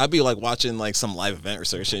 I'd be like watching like some live event or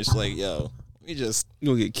some shit. It's like, yo, we just You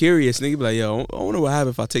gonna get curious, nigga. Be like, yo, I wonder what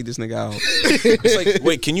happens if I take this nigga out. it's like,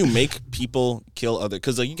 wait, can you make people kill other?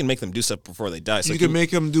 Because like you can make them do stuff before they die. So You can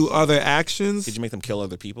make them do other actions. Could you make them kill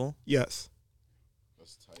other people, Yes.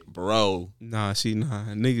 bro? Nah,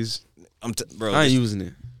 niggas. Bro, I ain't this- using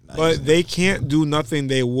it. But they can't do nothing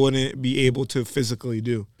they wouldn't be able to physically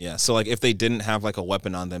do. yeah. So like, if they didn't have like a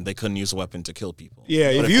weapon on them, they couldn't use a weapon to kill people.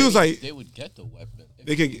 Yeah, But if you was like, They would get the weapon.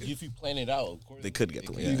 They could- if you plan it out. Of course They could get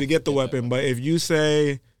the you weapon. could get the weapon, but if you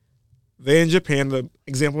say they in Japan, the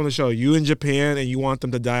example in the show, you in Japan and you want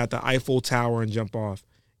them to die at the Eiffel Tower and jump off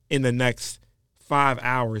in the next 5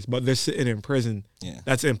 hours, but they're sitting in prison. Yeah.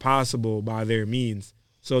 That's impossible by their means.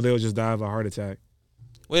 So they'll just die of a heart attack.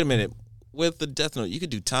 Wait a minute. With the Death Note, you could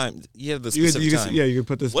do time. You have the You specific could, time. yeah, you can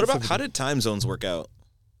put this. What about how did time zones work out?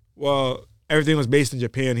 Well, everything was based in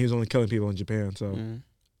Japan. He was only killing people in Japan, so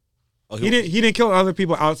Oh, he didn't kill other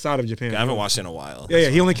people outside of Japan. I haven't watched it in a while. Yeah,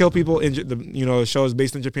 he only killed people in the show is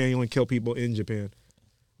based in Japan. He only killed people in Japan.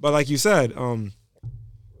 But like you said,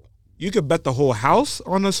 you could bet the whole house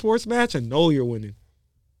on a sports match and know you're winning,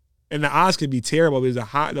 and the odds could be terrible because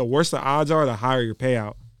the worse the odds are, the higher your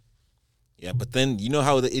payout. Yeah, but then you know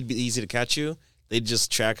how it'd be easy to catch you? They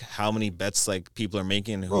just track how many bets like people are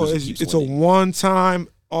making and Bro, who it's keeps a winning. one-time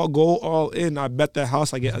go all in. I bet that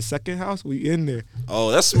house I get a second house. We in there. Oh,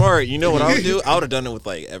 that's smart. You know what I would do? I would have done it with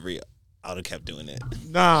like I would have kept doing it.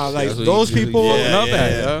 Nah, like That's what those you- people.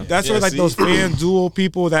 yeah. That's Yeah, where like see? those FanDuel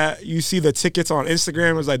people that you see the tickets on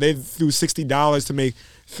Instagram is like they threw $60 to make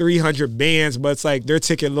 300 bands, but it's like their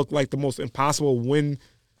ticket looked like the most impossible win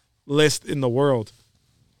list in the world.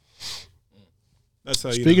 That's how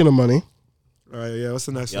you. Speaking of money, All right, yeah. What's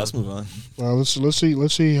the next Yeah, one? let's move on.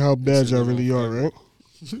 let's see how bad y'all really are, right?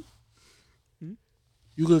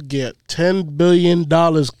 You could get $10 billion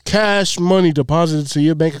cash money deposited to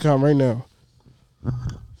your bank account right now,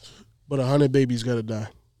 but 100 babies gotta die.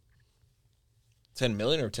 10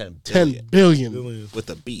 million or 10 $10 billion? billion With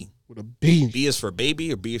a B. with a B. B is for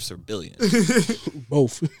baby or B is for billion?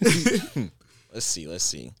 Both. Let's see.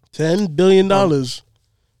 $10 billion,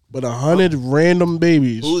 but 100 random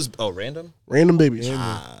babies. Random? Random babies.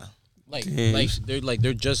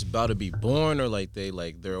 They're just about to be born, or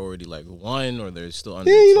they're already like one, or they're still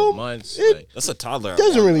under Yeah, 12 months. That's a toddler.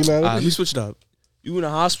 Doesn't really matter. Let me switch it up. You in a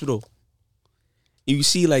hospital, and you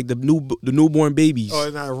see like the newborn babies, Oh,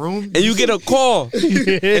 in that room. and you get a call, and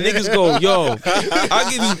niggas go, "Yo, I'll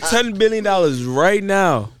give you $10 billion right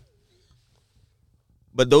now."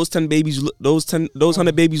 But those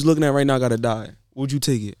 100 babies looking at right now gotta die. Would you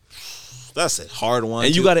take it? That's a hard one.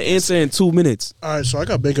 And you gotta answer in 2 minutes. All right, so I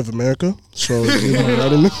got Bank of America. So you know,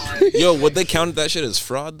 right in there. Yo, would they count that shit as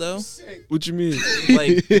fraud though? What you mean?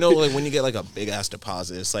 Like, you know, like when you get like a big ass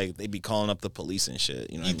deposit, it's like they be calling up the police and shit.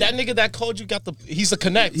 You know, what I That mean? nigga that called you he's a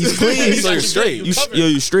connect. He's clean. He's So you're actually straight. good. You covered.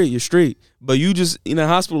 you're straight. But you just in a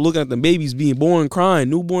hospital looking at the babies being born, crying,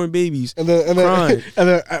 newborn babies, And then crying,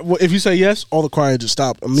 if you say yes, all the crying just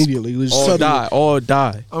stopped immediately. Just all suddenly.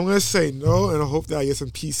 die. I'm gonna say no, and I hope that I get some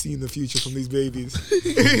PC in the future from these babies.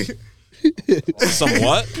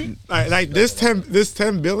 Somewhat. like this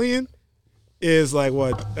 10 billion is like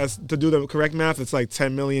what? That's to do the correct math. It's like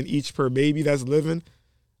 10 million each per baby that's living.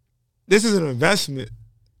 This is an investment.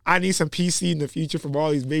 I need some PC in the future from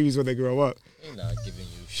all these babies when they grow up. They're not giving you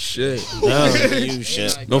Shit. You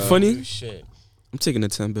shit. Not No giving funny? you shit. I'm taking the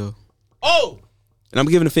 10 bill, Oh, and I'm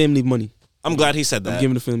giving the family money. I'm glad he said that. I'm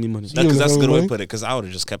giving the family money. Because that's a good way Money? to put it. Because I would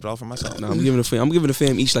have just kept it all for myself. No, I'm giving the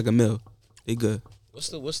fam each like a mil. They good. what's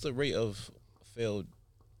the rate of failed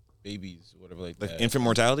babies, whatever like Like that? infant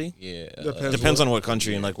mortality Yeah. depends on what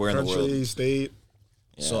country and like where in the world. Country, state.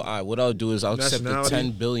 So what I'll do is I'll accept the Nationality.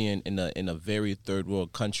 10 billion in a very third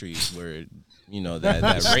world country where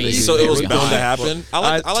that rate. So it was is bound to high. happen.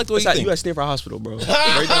 I like the way you You think. gotta stay for a hospital, bro. Right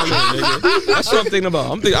down there, nigga. That's what I'm thinking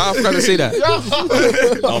about. I forgot to say that.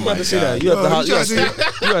 Oh my To say that. god. You have Yo,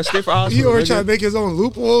 you gotta stay for a He hospital. already nigga. trying to make his own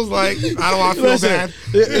loopholes. Like, I don't want to feel bad.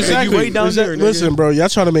 Exactly. You way down there, nigga. Listen, bro, y'all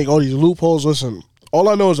trying to make all these loopholes. Listen, all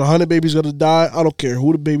I know is 100 babies gonna die. I don't care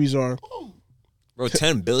who the babies are. Bro,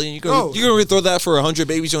 10 billion? You Bro. gonna really throw that for 100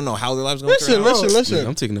 babies? You don't know how their lives gonna turn out? Listen. Yeah,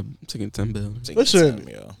 I'm taking 10 bill. Listen.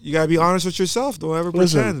 yo. You gotta be honest with yourself. Don't ever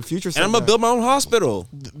Listen. pretend. Future. And I'm gonna build my own hospital.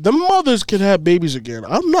 The mothers could have babies again.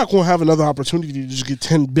 I'm not gonna have another opportunity to just get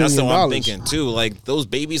 $10 That's billion. what I'm thinking too. Like those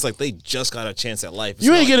babies, like they just got a chance at life. It's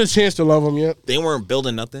You not ain't like get a chance to love them yet. they weren't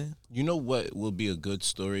building nothing. You know what will be a good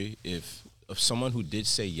story if someone who did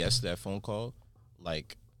say yes to that phone call,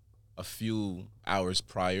 like a few hours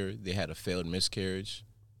prior, they had a failed miscarriage.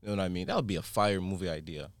 You know what I mean? That would be a fire movie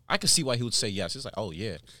idea. I could see why he would say yes. It's like, oh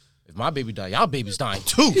yeah, if my baby die, y'all baby's dying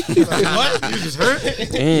too. What? You just heard?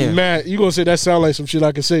 Damn. Matt, you gonna say that sound like some shit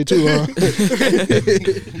I can say too, huh?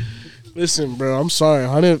 Listen, bro, I'm sorry.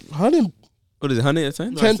 100 What is it? 100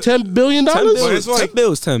 10? 10 billion $10 dollars? But it's like- 10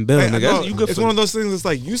 bills, 10 bill, Hey, nigga. no, You good it's for one of those things. It's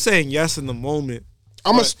like you saying yes in the moment.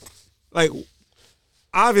 I'm a But, like,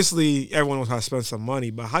 obviously everyone knows how to spend some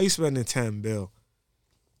money, but how you spending 10 bill?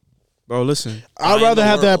 Bro, listen. I'd in rather the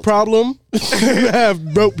have that world. problem than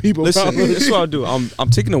have broke people Listen, problems. this is what I'll do. I'm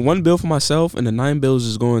taking the 1 bill for myself, and the 9 bills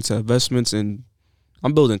is going to investments, and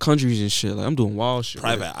I'm building countries and shit. Like, I'm doing wild shit.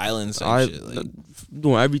 Private islands I, and shit. Like,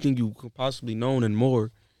 doing everything you could possibly know and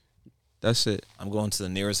more. That's it. I'm going to the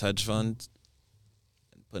nearest hedge fund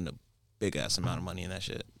and putting a big ass amount of money in that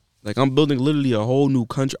shit. Like, I'm building literally a whole new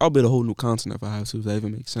country. I'll build a whole new continent if I have to, if that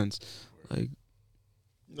even makes sense. Like,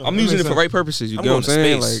 No, I'm that using it makes for sense. right purposes. You I'm get what I'm going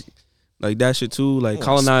to saying? space. Like that shit too. Like, I'm going to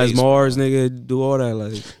colonize space, Mars, bro. nigga. Do all that.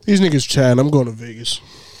 Like, These niggas chat. I'm going to Vegas.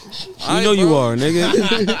 you know you are,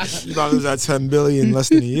 nigga. You about to lose that 10 billion in less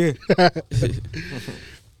than a year.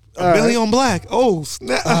 A billion black. Oh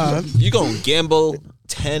snap! You gonna gamble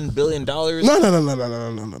 $10 billion? No.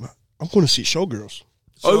 I'm going to see Showgirls.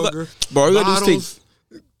 Oh, you Sugar, Bro, all you gotta do is bottles.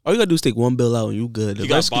 all you gotta do is take 1 bill out and you good. The You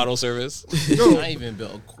got rest bottle service? Not even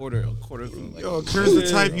built a quarter. From, like, Yo, Kurt's the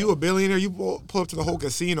type. You a billionaire? You pull up to the whole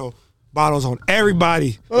casino. Bottles on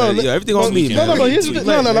everybody. Yeah, everything on me, No, man. but here's the thing.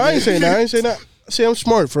 No, I ain't saying that. I ain't saying that. See, I'm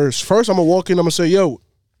smart first. First, I'm going to walk in. I'm going to say, yo,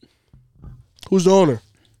 Who's the owner?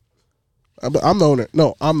 I'm the owner.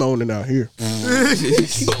 No, I'm the owner now. Here.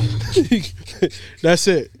 That's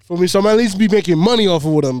it. For me, so I'm at least be making money off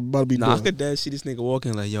of what I'm about to be Nah, I doing. could dad see this nigga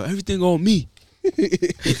walking like, yo, everything on me.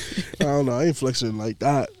 I don't know. I ain't flexing like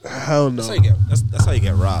that. Hell no. That's how you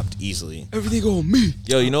get robbed easily. Everything on me.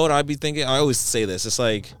 Yo, you know what I'd be thinking? I always say this. It's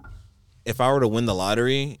like, if I were to win the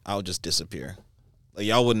lottery, I would just disappear. Like,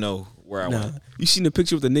 y'all wouldn't know where I went. You seen the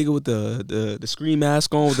picture with the nigga with the screen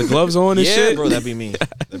mask on with the gloves on and Yeah, shit? bro, that'd be me.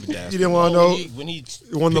 That'd be You didn't want to know when he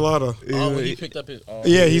won the lotto. when he picked up his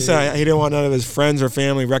Yeah, he said he didn't want none of his friends or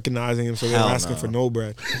family recognizing him, so they were Hell asking no. for no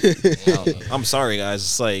bread. I'm sorry, guys.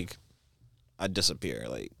 It's like, I'd disappear.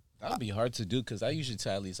 Like, that'd be hard to do because I usually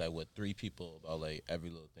tell at least like 3 people about like every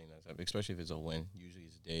little thing that's happening, especially if it's a win. Usually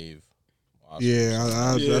it's Dave. Oscar. Yeah,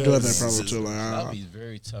 I do have that problem too. Like, That'd be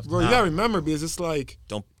very tough. Bro, you gotta remember, because it's like,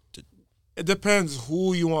 don't. it depends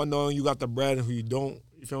who you want to know, and you got the bread, and who you don't.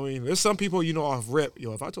 You feel me? There's some people you know off rip.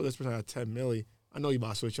 Yo, if I told this person I had 10 milli, I know you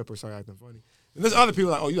about to switch up or start acting funny. And there's other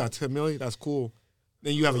people like, oh, you got 10 milli? That's cool.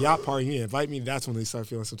 Then you have a yacht party, you invite me, that's when they start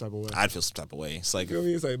feeling some type of way. I'd feel some type of way. It's like, You feel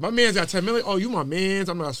me? It's like, my man's got 10 million. Oh, you my man's.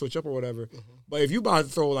 I'm not going to switch up or whatever. But if you about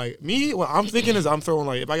to throw, like, me, what I'm thinking is I'm throwing,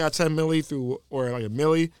 like, if I got 10 milli through, or like a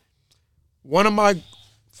milli, one of my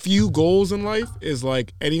few goals in life is,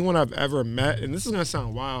 like, anyone I've ever met, and this is going to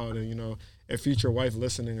sound wild, and, you know, a future wife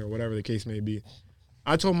listening or whatever the case may be.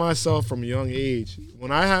 I told myself from a young age,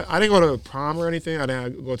 when I didn't go to prom or anything, I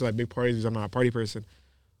didn't go to, like, big parties because I'm not a party person.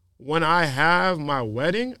 When I have my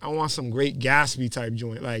wedding, I want some Great Gatsby type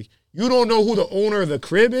joint. Like, you don't know who the owner of the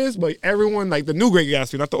crib is, but everyone, like the new Great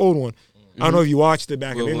Gatsby, not the old one. I don't know if you watched it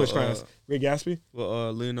back in English class. Great Gatsby?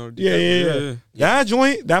 Well, Leonardo Yeah, DiCaprio. yeah. That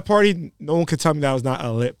joint, that party, no one could tell me that was not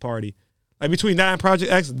a lit party. Like, between that and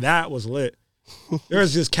Project X, that was lit. There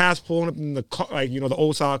was just cats pulling up in the car, like, you know, the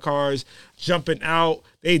old style cars, jumping out.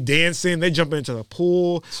 They dancing. They jumping into the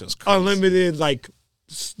pool. was crazy. Unlimited, like,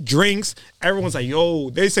 drinks. Everyone's like, yo,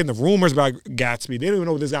 they saying the rumors about Gatsby. They don't even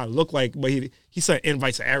know what this guy looked like, but he sent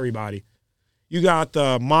invites to everybody. You got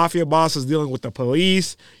the mafia bosses dealing with the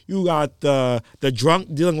police. You got the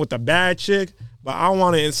drunk dealing with the bad chick. But I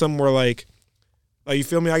want it in somewhere like you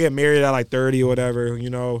feel me? I get married at like 30 or whatever, you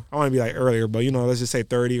know. I want to be like earlier, but, you know, let's just say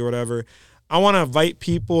 30 or whatever. I want to invite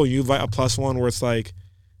people. You invite a +1 where it's like,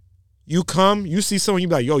 you come, you see someone, you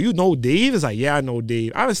be like, yo, you know Dave? It's like, yeah, I know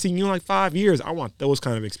Dave. I haven't seen you in like 5 years. I want those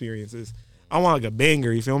kind of experiences. I want like a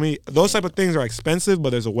banger, you feel me? Those type of things are expensive, but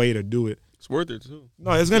there's a way to do it. It's worth it too.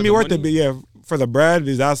 No, it's going to be worth it, but yeah, for the bread,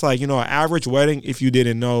 because that's like, you know, an average wedding, if you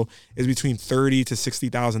didn't know, is between $30,000 to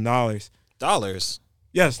 $60,000. dollars.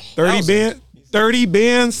 Yes, 30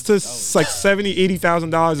 bands to like $70,000,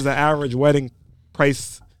 $80,000 is the average wedding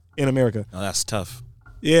price in America. No, that's tough.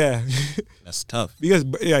 Yeah. That's tough. Because,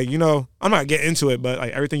 yeah, you know, I'm not getting into it, but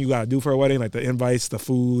like everything you got to do for a wedding, like the invites, the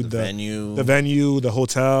food, the venue, the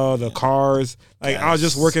hotel, the cars. Like, I was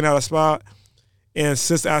just working at a spot, and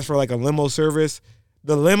sis asked for like a limo service.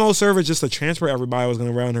 The limo service, just to transfer everybody, was going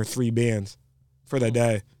to run her 3 bands for the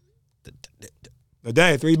day. The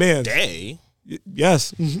day, 3 bands. Day?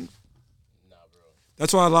 Yes. Mm-hmm.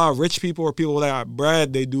 That's why a lot of rich people or people that got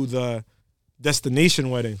bread, they do the destination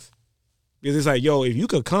weddings. Because it's like, yo, if you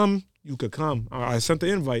could come, you could come. I sent the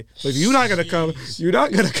invite. But if you're not going to come, you're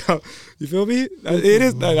not going to come. You feel me? It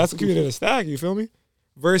is, that's a community to stack, you feel me?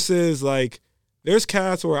 Versus, like, there's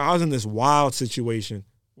cats where I was in this wild situation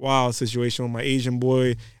with my Asian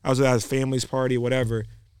boy. I was at his family's party, whatever.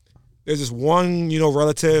 There's this one, you know,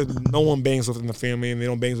 relative, no one bangs with in the family, and they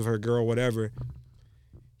don't bang with her girl, whatever.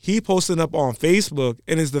 He posted up on Facebook,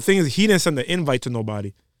 and the thing is, he didn't send the invite to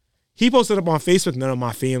nobody. He posted up on Facebook, none of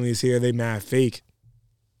my family is here, they mad fake.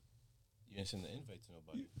 You didn't send the invite to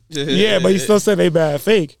nobody. Yeah, but he still said they mad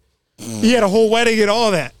fake. He had a whole wedding and all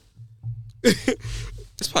that.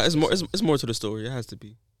 It's more to the story. It has to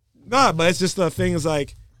be. Nah, but it's just the thing is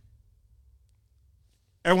like,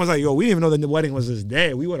 everyone's like, yo, we didn't even know the wedding was this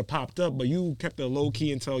day. We would have popped up, but you kept it low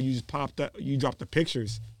key until you just popped up. You dropped the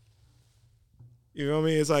pictures. You know what I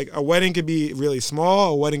mean? It's like a wedding could be really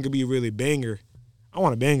small. A wedding could be really banger. I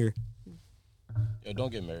want a banger. Yo,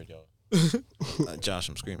 don't get married, y'all. Josh,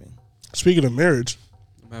 I'm screaming. Speaking of marriage,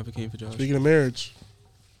 I'm advocating for Josh. Speaking of marriage,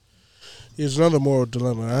 here's another moral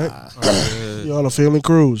dilemma, all right? Y'all a family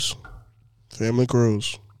cruise. Family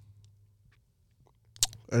cruise.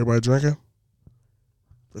 Everybody drinking?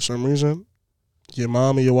 For some reason, your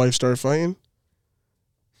mom and your wife start fighting,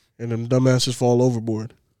 and them dumbasses fall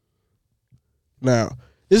overboard. Now,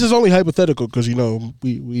 this is only hypothetical because, you know,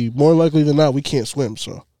 we more likely than not, we can't swim,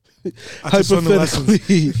 so. I took swimming lessons.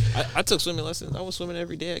 I took swimming lessons. I was swimming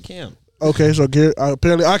every day at camp. Okay, so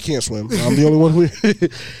apparently I can't swim. I'm the only one who.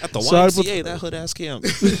 At the YMCA, that hood ass camp.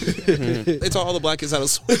 They taught all the black kids how to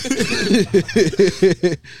swim.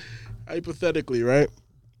 Hypothetically, right?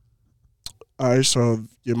 All right, so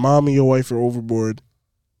your mom and your wife are overboard.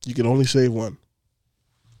 You can only save one.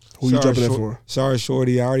 Who you jumping in for? Sorry,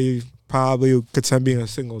 Shorty. I already probably contend being a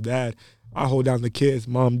single dad. I hold down the kids.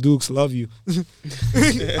 Mom Dukes, love you.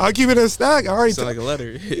 I'll keep it a stack. I already Sound like a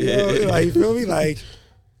letter. like, you feel me? Like,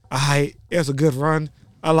 it was a good run.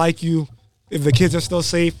 I like you. If the kids are still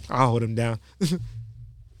safe, I'll hold them down.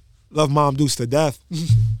 Love Mom Dukes to death.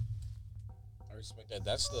 I respect that.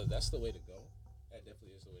 That's the way to go. That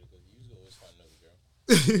definitely is the way to go. You usually always find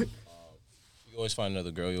another girl. You always find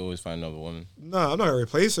another girl. You always find another woman. No, I'm not gonna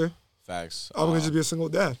replace her. Facts. I'm gonna just be a single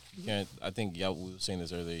dad. You can't. I think we were saying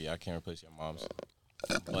this earlier. Y'all can't replace your moms.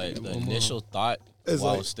 But the initial thought It's while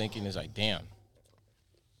I like- was thinking is like, damn,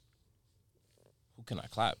 who can I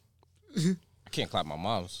clap? I can't clap my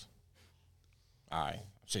mom's. All right,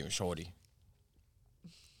 I'm saving Shorty.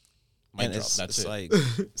 Mic And drop. it's That's it. like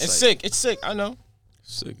It's sick. It's sick. I know.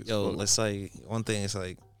 Sick as yo, fuck. it's like one thing. It's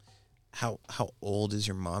like how old is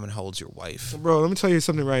your mom and how old's your wife? Bro, let me tell you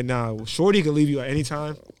something right now. Shorty could leave you at any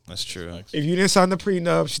time. That's true. If you didn't sign the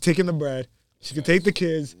prenup, she's taking the bread. She could take the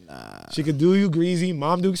kids. She could do you greasy.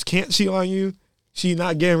 Mom Dukes can't cheat on you. She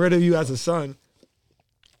not getting rid of you as a son.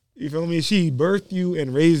 You feel me? She birthed you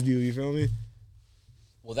and raised you. You feel me?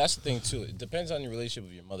 Well, that's the thing too. It depends on your relationship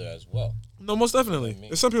with your mother as well. No, most definitely. You know what I mean?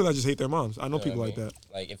 There's some people that just hate their moms. I know You know people what I like mean?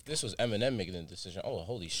 that. Like if this was Eminem making the decision, oh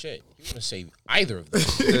holy shit, you wouldn't save either of them.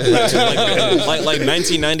 like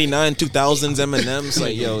 1999, 2000s Eminem's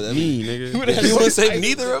like yo, that Me, nigga. you want to save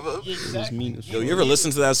neither of them? It's mean as Yo, fuck. you ever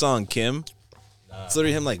listen to that song Kim? It's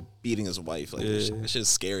literally him like beating his wife. Like Yeah. that shit's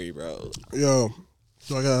scary, bro. Yo,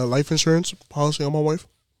 do I got a life insurance policy on my wife?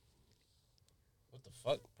 What the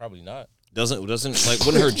fuck? Probably not. Doesn't like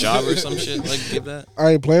wouldn't her job or some shit like give that?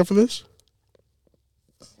 I ain't playing for this.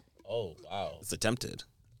 Oh wow. It's attempted.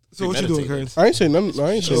 So what you doing, Curtis? I ain't saying nothing.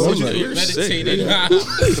 I ain't saying nothing. You're sick,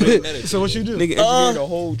 Meditating. So what you do? Nigga engineered a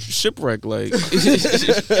whole shipwreck, like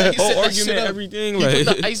whole argument, everything, like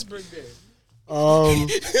The iceberg there.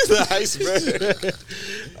 The iceberg.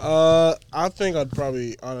 I think I'd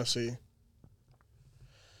probably honestly.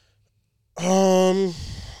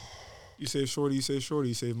 You save Shorty, you save Shorty.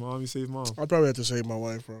 You save Mom, you save Mom. I'd probably have to save my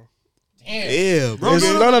wife, bro. Damn. Yeah, bro. It's-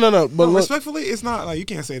 no. But No, look, respectfully, it's not like you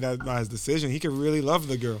can't say that by his decision. He could really love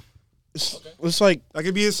the girl. it's like That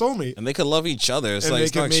could be his soulmate. And they could love each other. It's And like they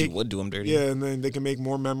it's not can like she make- would do him dirty. Yeah, and then they can make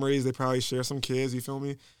more memories. They probably share some kids. You feel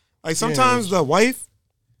me? Like sometimes the wife,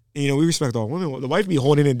 and, we respect all women. The wife be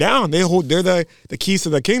holding it down. They're the keys to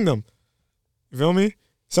the kingdom. You feel me?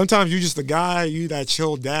 Sometimes you just the guy, you that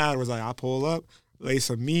chill dad was like, I pull up, lay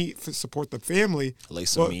some meat, support the family. Lay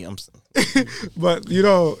some Well- meat. But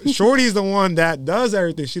Shorty's the one that does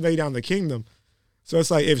everything. She lay down the kingdom. So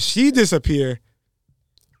it's like if she disappear,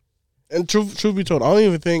 and truth be told, I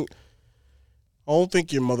don't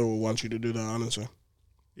think your mother would want you to do that. Honestly,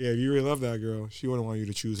 yeah, if you really love that girl, she wouldn't want you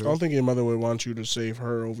to choose I her. don't think your mother would want you to save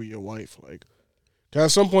her over your wife. Like, 'cause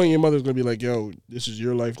at some point, your mother's gonna be like, "Yo, this is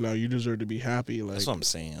your life now. You deserve to be happy." Like, That's what I'm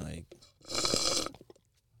saying. Like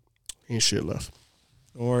ain't shit left.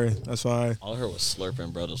 Don't worry. That's why all I heard was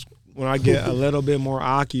slurping, bro. Those- when I get a little bit more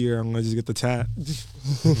akier, I'm gonna just get the tat.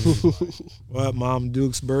 What? Mom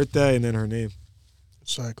Duke's birthday and then her name.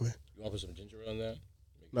 Exactly. You want to put some ginger ale on that?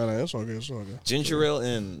 No, that's all good. It's all good. ginger ale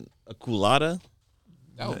and a culotta.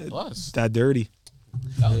 That would bust. That dirty.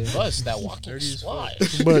 That would bust. That walking squad.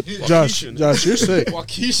 But Josh, you're sick.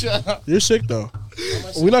 Waukesha. You're sick though.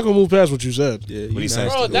 We're not gonna move past what you said. yeah, What he you said.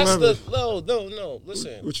 nasty. Bro, that's Remember- no.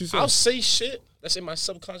 Listen, What you said? I'll say shit that's in my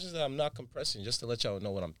subconscious that I'm not compressing just to let y'all know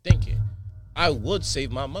what I'm thinking. I would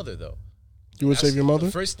save my mother though. You would save your mother.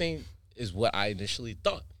 The first thing is what I initially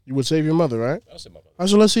thought. You would save your mother, right? I'll save my mother. All right,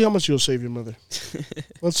 so let's see how much you'll save your mother.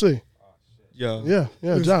 Let's see. Yo,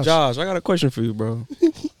 Yeah, Josh. Josh, I got a question for you, bro.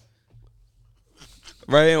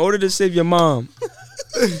 Right, in order to save your mom,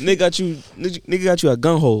 nigga got you a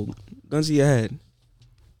gun hold, guns to your head.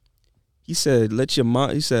 He said,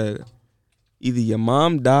 he said, either your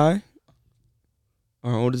mom die,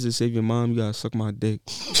 or in order to save your mom, you gotta suck my dick.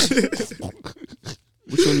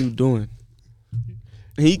 Which one you doing?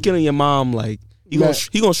 And he killing your mom like he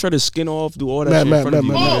gonna shred his skin off, do all that shit in front of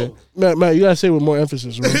you. nigga. Matt, you gotta say it with more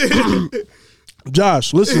emphasis, bro.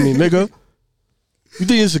 Josh, listen to me, nigga. You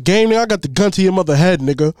think it's a game, nigga? I got the gun to your mother head,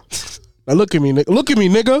 nigga. Now look at me, nigga. Look at me,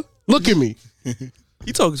 nigga. Look at me.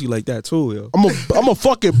 He talking to you like that too, yo. I'm a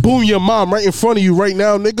fucking boom your mom right in front of you right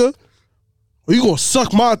now, nigga. or you gonna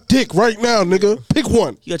suck my dick right now, nigga. Pick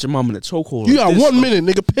one. You got your mom in a chokehold. You like got this. 1 minute,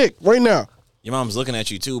 nigga. Pick right now. Your mom's looking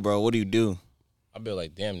at you too, bro. What do you do? I'll be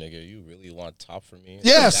like, damn, nigga, you really want top for me?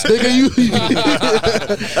 Yes, That nigga.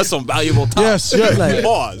 bad? You. That's some valuable time. Yes, yeah. Like,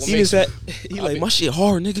 Pause. he just said, he like, my shit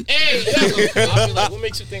hard, nigga. Hey, I'll be like, what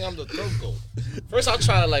makes you think I'm the throat goat? First, I'll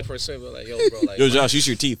try to like persuade, but like, yo, bro, like, Yo, Josh, use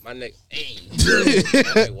your teeth. my neck, hey, I'm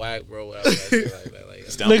like, whack, bro, whatever. Like,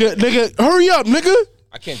 Nigga, hurry up, nigga.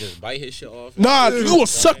 I can't just bite his shit off. Nah, you gonna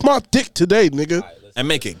suck my dick today, nigga. Alright, listen, And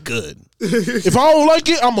make it good. If I don't like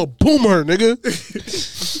it, I'm a boomer, nigga.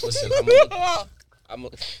 listen,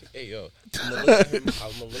 hey, yo, I'm gonna look at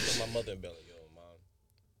my mother and be like, yo, mom,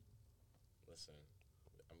 listen,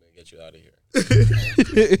 I'm gonna get you out of here.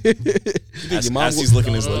 As he's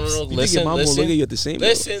licking his lips. No, You think listen, your mom will listen, look at you at the same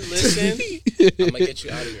listen. I'm gonna get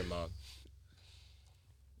you out of here, mom,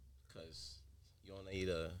 because you don't need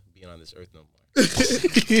to be on this earth no more. I'm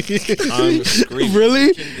screaming.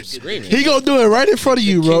 Really? Screaming. He gonna do it right in front of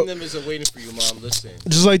you, bro. Kingdom is awaiting for you, mom. Listen.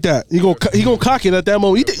 Just like that. He gonna cock it at that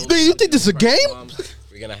moment. You think this is a game?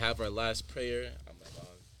 We're gonna have our last prayer. I'm like,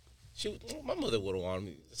 mom. My mother would have wanted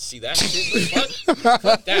me to see that shit.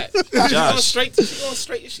 Fuck that.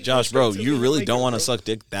 Josh, bro, you really don't want to suck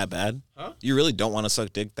dick that bad? Huh? You really don't want to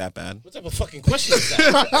suck dick that bad? What type of fucking question is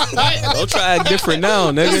that? What? Don't try to act different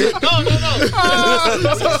now, nigga. No.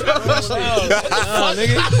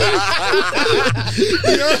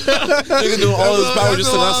 Nigga doing all this power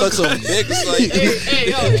just to not suck some dick. It's like, Hey,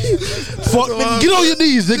 yo. Fuck, nigga, get on your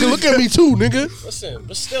knees, nigga. Look at me too, nigga. Listen,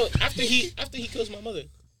 but still, after he kills my mother,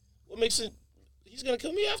 what makes it? He's gonna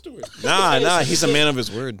kill me afterwards. nah, he's a man of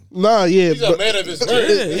his word. Nah, yeah, He's a but, man of his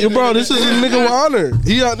word. yeah, bro, this is a nigga with honor.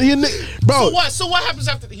 He a nigga, bro. So what happens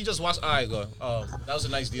after he just watched? All right, go. Oh, that was a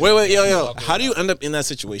nice deal. Wait, yo. How do you end up in that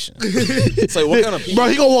situation? It's like, what kind of people? Bro,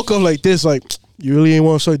 he gonna walk up like this, like, you really ain't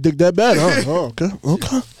want to suck dick that bad, huh? Oh, okay.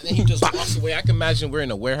 And then he just walks away. I can imagine we're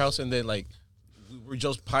in a warehouse and then like we're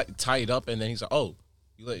just tied up, and then he's like, "Oh,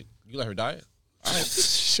 you let her die?" All right.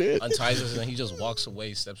 Shit. Unties us, and then he just walks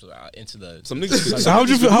away, steps out into the. Some niggas. How would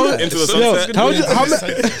you feel? Into the sunset?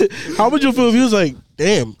 How would you feel if he was like,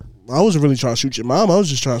 damn, I wasn't really trying to shoot your mom. I was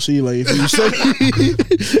just trying to see, like, if you say,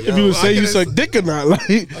 if you would say you suck dick or not.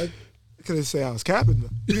 Like, I couldn't say I was capping though.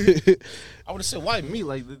 I would have said, "Why me?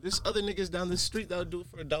 Like this other niggas down the street that would do it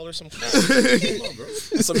for $1 some crap." Come on, bro.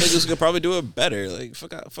 Some niggas could probably do it better. Like,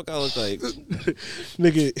 fuck, I look like.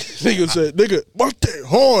 nigga said, nigga, watch that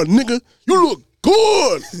hard, nigga. You look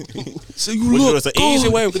good. So We you could do look this the easy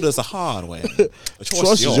way. We could do this the hard way. The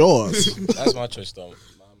Trust is yours. That's my choice, though.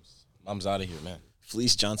 Mom's out of here, man.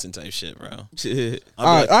 Fleece Johnson type shit, bro. shit.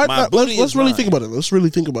 All right, My booty let's is really mine. think about it. Let's really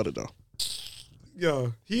think about it, though.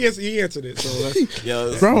 Yo, he answered it. So that's,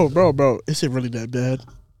 Yo, Bro, is it really that bad?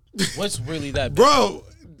 What's really that? bro,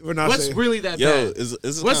 we're not What's saying. really that yo, bad? is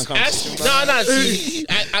this What's kind of asking? No. See,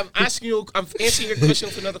 I'm asking you. I'm answering your question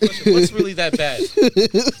with another question. What's really that bad?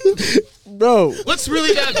 Bro. What's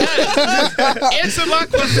really that bad? Answer my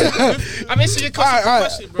question. I'm answering your All right.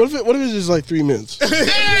 question, bro. What if it's just like 3 minutes?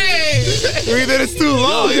 Hey! 3 minutes too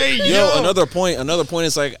long. Hey, Yo, another point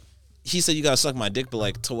is like, he said you gotta suck my dick, but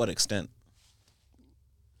like, to what extent?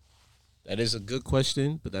 That is a good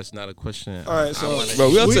question, but that's not a question. All right, so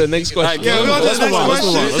Bro, we on to the next question. Yeah, we on to the next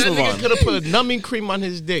question. Let's move That on. nigga could have put a numbing cream on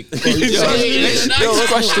his dick. Next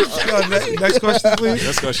question, please. Next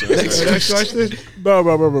question. Next question. Bro.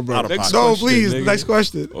 Out of pocket. No, please. Next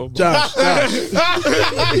question. Josh.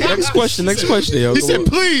 Next question, yo. He said,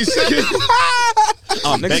 "Please."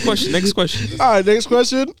 Next question. All right, next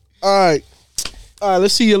question. All right,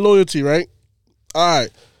 let's see your loyalty, right? All right.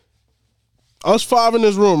 Us 5 in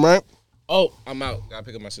this room, right? Oh, I'm out. Gotta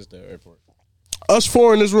pick up my sister at the airport. Us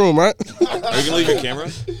 4 in this room, right? Are you gonna leave your camera?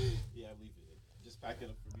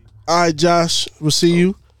 All right, Josh, we'll see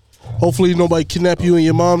you. Hopefully nobody kidnap you and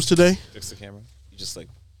your moms today. Fix the camera. You just like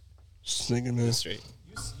This nigga, man. straight.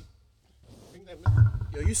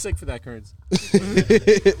 Yo, you sick for that, Kearns?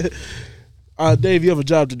 Dave, you have a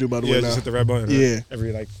job to do, by the way, Yeah, now. just hit the red button. Right? Yeah.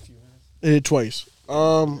 Every like few minutes. Hit it twice.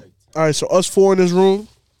 All right, so us 4 in this room.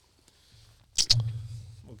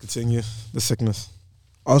 We'll continue the sickness.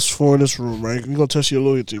 Us 4 in this room, right? We're going to test your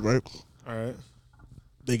loyalty, right? All right.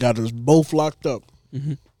 They got us both locked up.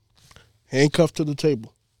 Handcuffed to the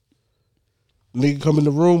table. Nigga come in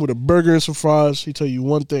the room with a burger and some fries. He tell you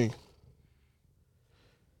one thing.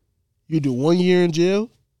 You do 1 year in jail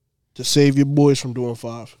to save your boys from doing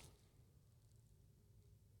 5.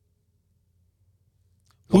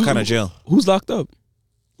 What kind of jail? Who's locked up?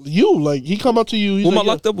 You, like, he come up to you. He's Who am I like,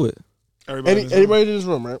 locked up with? Anybody in this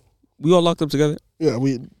room, right? We all locked up together. Yeah,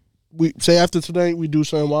 we say after tonight we do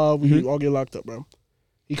something wild, we all get locked up, bro.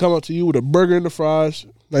 He come up to you with a burger and the fries,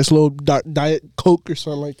 nice little diet Coke or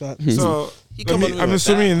something like that. So I'm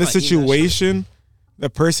assuming in this situation, the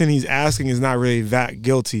person he's asking is not really that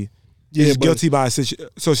guilty. Yeah, He's but- guilty by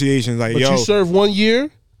association. Like, But yo, you serve 1 year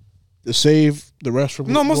to save the rest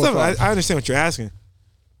from. no, most going of it. five. I understand what you're asking,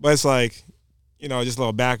 but it's like, just a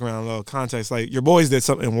little background, a little context. Like, your boys did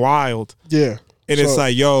something wild, Yeah. and it's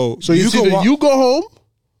like, yo, So you go home.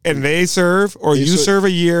 and they serve, or They you serve- serve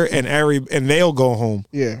a year, and they'll go home.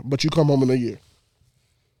 Yeah, but you come home in a year.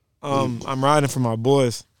 I'm riding for my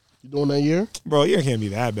boys, You doing that year? bro. A year can't be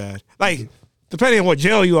that bad. Like, depending on what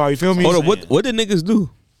jail you are, you feel me? Hold on, what did niggas do?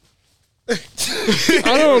 I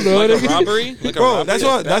don't know. Like a nigga. robbery? Like a Bro,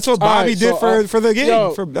 robbery? that's what Bobby Alright, did so, for the game. yo,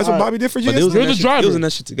 That's what alright. Bobby did for But they was GSP. in You're that the shit- driver. They was in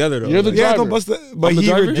that shit together though. You're the Yeah, driver. no, but I'm the he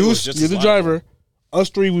driver? reduced. Just You're the slide, driver. Us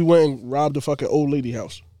three, we went and robbed the fucking old lady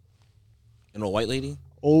house. And a white lady?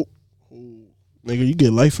 Oh, nigga, you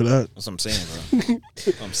get life for that. That's what I'm saying, bro. That's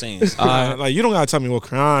what I'm saying. Like, you don't gotta tell me what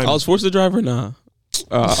crime. I was forced to drive or nah?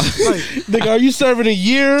 Nigga, are you serving a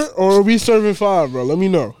year or are we serving 5, bro? Let me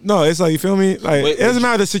know. No, it's like, you feel me? Like, Wait, it doesn't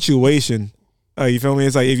matter the situation. You feel me?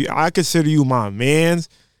 It's like, I consider you my mans,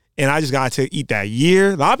 and I just got to eat that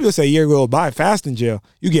year. A lot of people say a year go by fast in jail.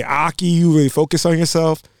 You get aki, you really focus on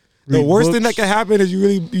yourself. The Read worst books. thing that can happen is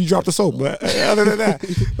you drop the soap. But other than that,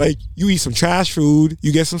 like, you eat some trash food,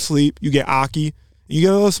 you get some sleep, you get aki, you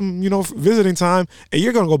get a little some visiting time, and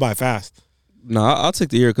you're gonna go by fast. Nah, I'll take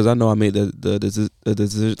the year because I know I made the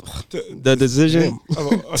decision.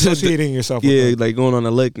 Associating yourself with Yeah, them. like going on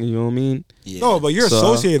a lick. You know what I mean? Yeah. No, but you're So-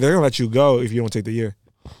 associated. They're gonna let you go if you don't take the year.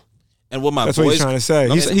 And what my That's what boys he's trying to say.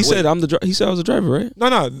 He He's- said, he said I'm the. He said I was a driver, right?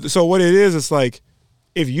 No. So what it is, it's like,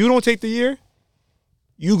 if you don't take the year,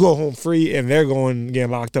 you go home free, and they're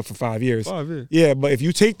getting locked up for 5 years. 5 years. Yeah, but if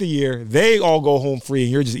you take the year, they all go home free,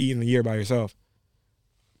 and you're just eating the year by yourself.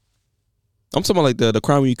 I'm talking about like the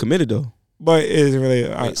crime you committed though. But it isn't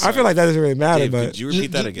really. I sorry. feel like that doesn't really matter. Dave, but could you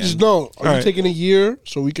repeat that again? Just know, are you Alright. taking a year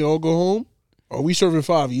so we can all go home? Or are we serving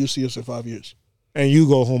 5 and you see us in 5 years? and you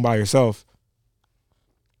go home by yourself.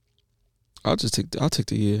 I'll take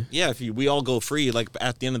the year. Yeah, if we all go free, like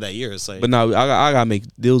at the end of that year, it's like. But now I gotta make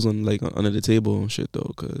deals on like under the table and shit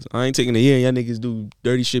though, cause I ain't taking a year. And y'all niggas do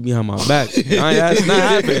dirty shit behind my back. That's not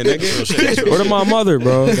happening, nigga. Word of my mother,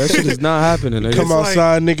 bro. That shit is not happening. Nigga. Come like-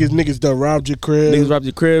 outside, niggas done robbed your crib. Niggas robbed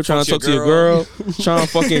your crib, trying to Fuck talk to your your girl, trying to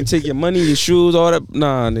fucking take your money, your shoes, all that.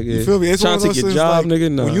 Nah, nigga. You feel me? It's trying Oh, one to of take those your things, job, like,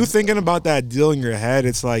 nigga. Nah. When you thinking about that deal in your head,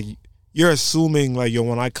 it's like you're assuming like, yo,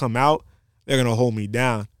 when I come out, they're gonna hold me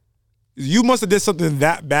down. You must have did something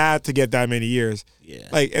that bad to get that many years. yeah.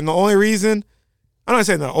 Like, and the only reason, I'm not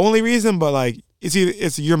saying the only reason, but like,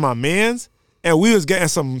 it's you're my man's, and we was getting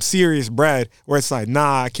some serious bread where it's like,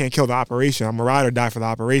 nah, I can't kill the operation. I'm a ride or die for the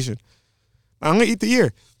operation. I'm gonna eat the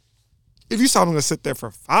year. If you saw I'm gonna sit there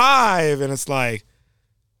for 5, and it's like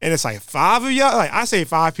 5 of y'all, like I say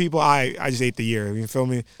 5 people, I just ate the year. You feel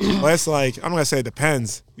me? But it's like, I'm gonna say it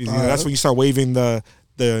depends. That's when you start waving the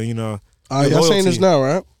Y'all saying this loyalty. now,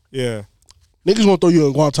 right? Yeah. Niggas won't throw you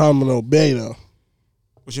in Guantanamo Bay, though.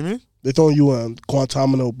 What you mean? They throwing you in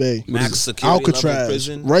Guantanamo Bay. Max security level Alcatraz,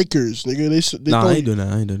 prison. Rikers, nigga. They Nah, I throwing ain't doing that.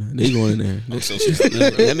 I ain't doing that. They going in there. I'm so sorry.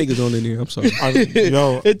 That niggas going in there. I'm sorry.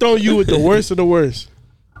 Yo, They throwing you with the worst of the worst.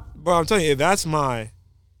 but I'm telling you, that's my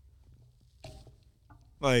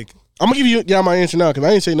like. I'm gonna give you my answer now because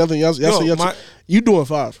I ain't say nothing else. Y'all Yo, say y'all my- you doing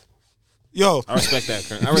 5. Yo, I respect that.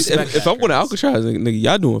 Kern. I respect If that. I'm going to Kern. Alcatraz, nigga,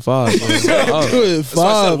 y'all doing 5. Bro. Oh. Doing That's why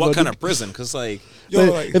I said, 5. what but kind of prison? Because like, yo,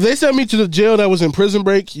 Like, like, if they sent me to the jail that was in Prison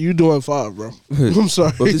Break, you doing 5, bro. I'm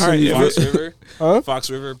sorry. What if they All right, send you- if Fox River, Huh? Fox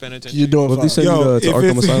River Penitentiary. You doing what if they 5. send Yo, you to if Arkham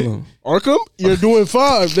it's- Asylum? Arkham, you're doing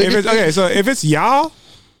 5. if Nigga. it's okay, so if it's y'all,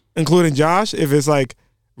 including Josh, if it's like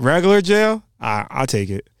regular jail, I'll take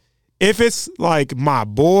it. If it's like my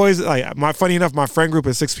boys, like funny enough, my friend group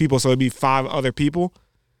is 6 people, so it'd be 5 other people.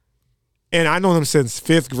 And I know them since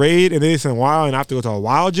 5th grade, and they just in wild, and I have to go to a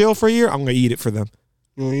wild jail for a year. I'm gonna eat it for them.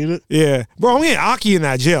 You wanna eat it? Yeah, bro, I'm getting Aki in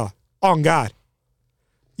that jail. On God.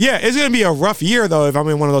 Yeah, it's gonna be a rough year though if I'm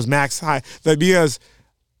in one of those max high, like, because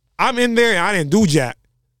I'm in there and I didn't do jack.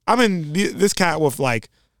 I'm in this cat with like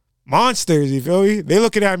monsters. You feel me? They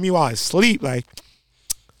looking at me while I sleep, like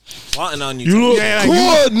Plotting on you. You look Yeah, like,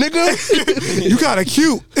 good, nigga. you kind of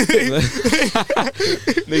cute.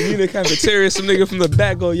 Nigga, you the cafeteria, some nigga from the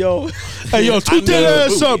back go, yo, Hey, yo, toot that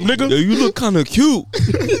ass up, yo, nigga. you look kind of cute.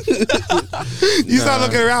 You start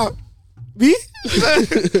looking around. Me?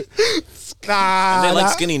 Nah, And they like nah.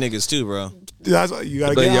 skinny niggas too, bro. That's what you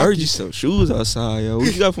gotta But get. you heard Aki. you some shoes outside, yo.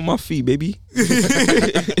 What you got for my feet, baby?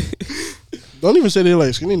 Don't even say they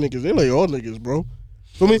like skinny niggas. They like all niggas, bro.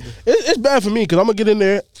 For me, it's bad for me because I'm gonna get in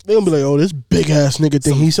there. They gonna be like, "Oh, this big ass nigga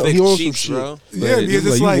think he owns some sheets, shit." bro. Yeah, Like, because it's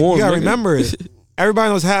it's like, like, you you warm, gotta nigga. remember it. Everybody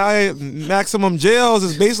knows high maximum jails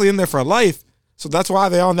is basically in there for life. So that's why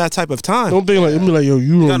they're on that type of time. Don't think like, I'm be like, "Yo,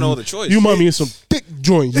 you got no other choice. You might be in some thick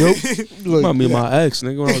joint, yo." Like, Remind me of my ex,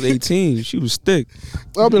 nigga, when I was 18. She was thick.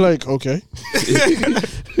 I'll be like, "Okay."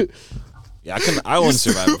 Yeah, I wouldn't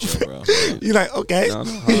survive a jail, bro. You're like, okay. Nah,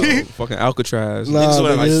 nah, fucking Alcatraz. Nah, Niggas would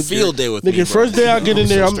have nigga, like field day with me, Nigga, bro. first day I get in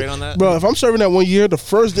there, straight on that. bro. If I'm serving that 1 year, the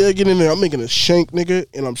first day I get in there, I'm making a shank, nigga,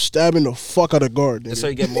 and I'm stabbing the fuck out of guard, That's how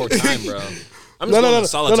nigga. you get more time, bro. I'm just No, going to no.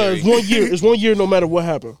 solitary. It's 1 year. It's 1 year, no matter what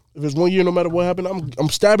happened. If it's 1 year, no matter what happened, I'm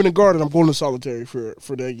stabbing the guard and I'm going to solitary for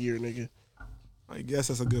that year, nigga. I guess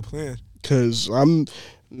that's a good plan. Cause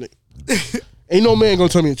ain't no man gonna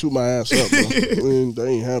tell me to toot my ass up, bro. That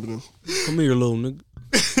ain't happening. Come here, little nigga.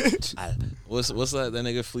 What's that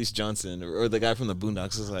nigga Fleece Johnson or the guy from the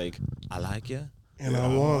Boondocks is like, I like ya. And I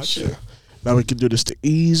want you. Now we can do this the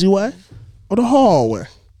easy way or the hard way.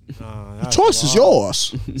 The choice is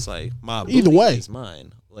yours. It's like my Either booty way. is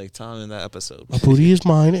mine. Like Tom in that episode. My booty is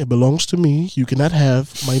mine. It belongs to me. You cannot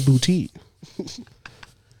have my booty.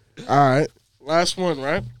 All right. Last one,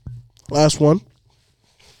 right? Last one.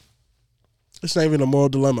 It's not even a moral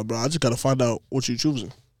dilemma, bro. I just gotta find out what you're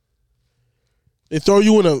choosing. They throw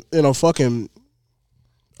you in a fucking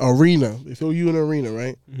arena. They throw you in an arena,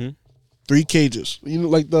 right? Mm-hmm. 3 cages. You know,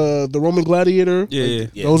 like the Roman gladiator. Yeah,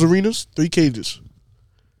 Like, those arenas. 3 cages.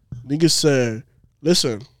 Niggas said,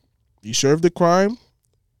 "Listen, you served the crime.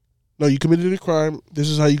 No, you committed a crime. This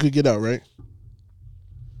is how you could get out, right?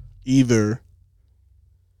 Either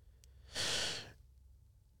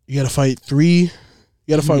you gotta fight 3. You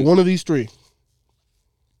gotta fight one of these 3.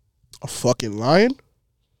 A fucking lion,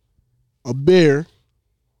 a bear,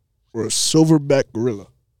 or a silverback gorilla."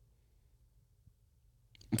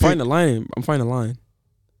 I'm fighting a lion.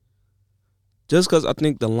 Just because I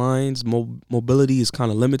think the lion's mobility is kind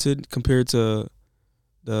of limited compared to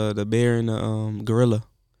the bear and the gorilla.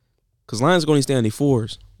 Because lions are going to stay on their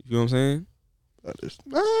 4s. You know what I'm saying?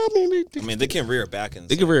 I mean, They can rear back and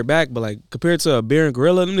They can rear back, but like compared to a bear and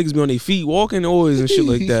gorilla, them niggas be on their feet walking always and shit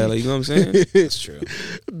like that. Like, you know what I'm saying? That's true.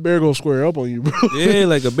 bear gonna square up on you, bro. Yeah,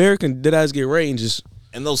 like a bear can dead ass get right and just.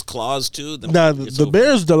 And those claws too. Nah, the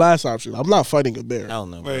bear's the last option. I'm not fighting a bear. Hell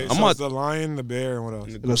no. Bro. Wait, I'm so not- it's the lion, the bear, and what else?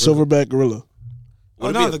 And a silverback gorilla. Oh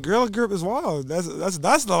Would it no, be the gorilla grip is wild. That's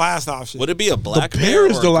the last option. Would it be a black The bear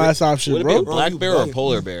is or the a last option, Would it bro. be a black you bear or a bugging.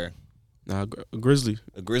 polar bear? Nah, a grizzly.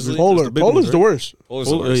 A grizzly? Polar. the big Polar's ones, the right? worst. Polar's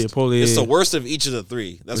the Polar, worst. yeah, polar, It's the yeah. worst of each of the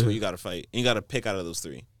 3. That's what Yeah. you got to fight. And you got to pick out of those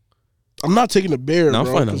 3. I'm not taking the bear, Nah, I'm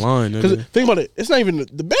bro. fighting a lion, Because nigga. think about it. It's not even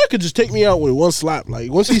the bear could just take me out with one slap.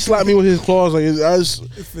 Like once he slapped me with his claws, like I just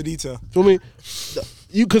Finito. feel me.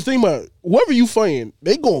 You cause think about it, whoever you fighting,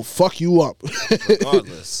 they gonna fuck you up.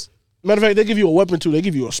 Regardless. Matter of fact, they give you a weapon too. They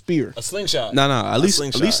give you a spear. A slingshot. Nah. At least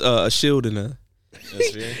slingshot. a shield and a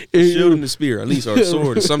Hey, shield and a spear, at least, or a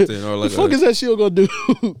sword or something, or What like the fuck a is that shield gonna do?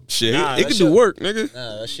 shit. Nah, it that could shit- do work, nigga.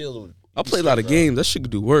 Nah, that shield would. I play a lot of games. That shit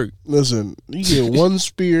could do work. Listen, you get one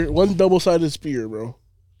spear, one double sided spear, bro.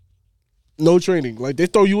 No training. Like they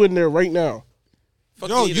throw you in there right now.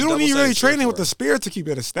 Yo, you don't need really training with the spear to keep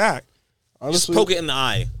it a stack. Just Honestly, poke it in the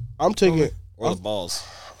eye I'm taking. or the balls.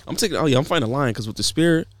 I'm taking. Oh yeah, I'm fighting a lion because with the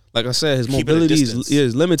spear, like I said, his Keep it a mobility distance.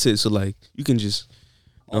 is limited. So like you can just.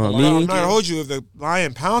 You know what I I'm mean? not gonna hold you. If the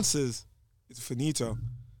lion pounces, it's finito.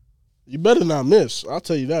 You better not miss. I'll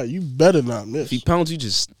tell you that. You better not miss. If he pounds, you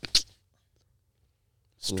just.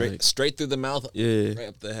 Like, Straight through the mouth. yeah, Right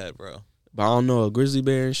up the head, bro. but I don't know, a grizzly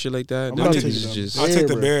bear and shit like that. I'm Them not niggas taking is that. just. I'll take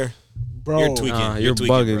the bro. bear. Bro, You're tweaking. Nah, you're you're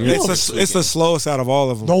tweaking, bugging. bro. You're- It's the slowest out of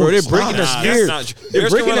all of them. No, Bro, they're it's breaking not. the Nah, spear. that's not true. They're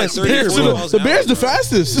Bears breaking can run that like 30 spear, 40 bro. miles The an bear's hour, the bro.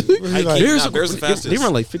 fastest. I can't- Bears, nah, bears the fastest. They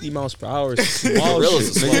run like 50 miles per hour.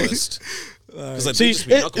 Gorillas the slowest. 'Cause, like, they See, just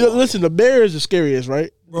be knuckle walking. listen, the bear is the scariest,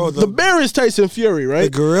 right? Bro, the bear is Tyson Fury, The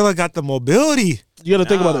right? gorilla got the mobility. You got to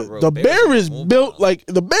think Nah, about it. bro, The bears bear are is mobile.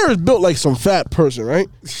 built like some fat person, right?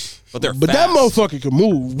 But they're But fast. that motherfucker can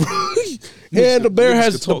move, and the bear Niggas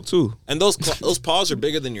has could talk too. And those paws are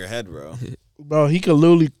bigger than your head, bro. bro. He can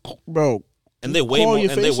literally, bro. And they weigh Claw more.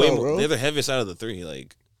 your And they face weigh out, more. bro. They're the heaviest out of the 3.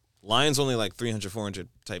 Like lions only like 300, 400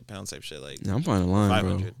 pounds type shit. Like Yeah, I'm fighting a lion,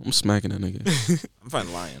 bro. 500. I'm smacking that nigga. I'm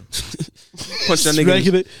fighting lion. Punch that Smacking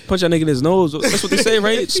nigga. it. Punch that nigga in his nose. That's what they say,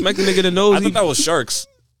 right? Smack the nigga in the nose. I thought that was sharks.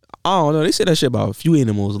 I don't know. They say that shit about a few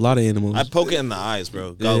animals, a lot of animals. I poke it in the eyes,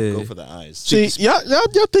 bro. Go Yeah. for the eyes. See, y'all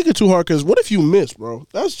thinking too hard. Because what if you miss, bro?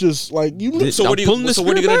 That's just like you. This- So what I'm are pulling you? the So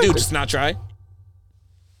what are you spear gonna do? back. Just not try?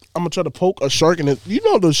 I'm gonna try to poke a shark in it. You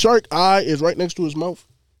know the shark eye is right next to his mouth.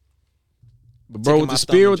 But bro, Taking with my the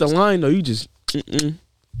spear thumb with the and line, though, you just.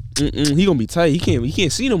 He gonna be tight. He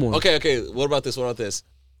can't see no more. Okay. What about this?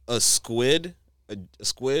 A squid, a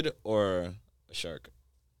squid, or a shark,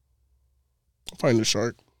 Find the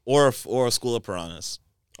shark. or a school of piranhas.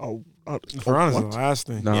 Oh, Piranha's what? the last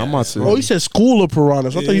thing. Nah, Yeah. I'm about to. Oh, you said school of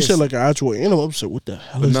piranhas. I thought you Yes. said like an actual animal. I said, what the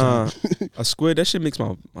hell But is nah, that? a squid. That shit makes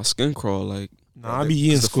my skin crawl. Like, Nah, I be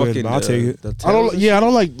eating the squid, fucking, but I'll take it. the I don't. tails and Yeah, I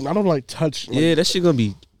don't like touch. Like, Yeah, that shit gonna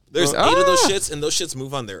be. There's 8 of those shits, and those shits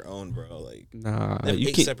move on their own, bro. Like, Nah, they have you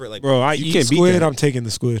 8 can't. separate, like, Bro, I You eat can't beat squid. that. I'm taking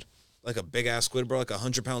the squid. like a big ass squid, bro, like a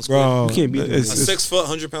 100-pound squid. Bro, You can't beat that. A it's, 6 foot,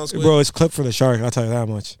 100-pound squid. bro, it's clipped for the shark. I'll tell you that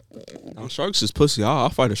much. Nah, sharks is pussy. I'll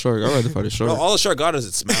fight a shark. I'd rather fight a shark. Bro, all the shark got is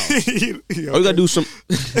its mouth. All you gotta do is some.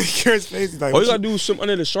 Karen's face is like, All you gotta do is some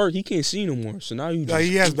under the shark. He can't see no more. So now you. Nah, Just,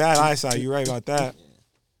 he has bad eyesight. You're right about that.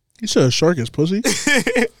 you said a shark is pussy.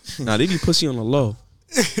 nah, they be pussy on the low.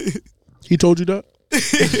 He told you that.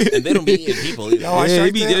 And they don't be eating people either. Yo, I Yeah,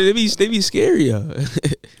 Shark Tale? they be scary.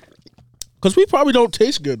 Cause we probably don't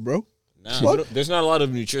taste good, bro. Nah, there's not a lot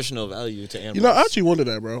of nutritional value to animals. You know, I actually wonder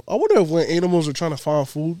that, bro. I wonder if when animals are trying to find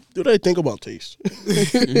food, do they think about taste? Do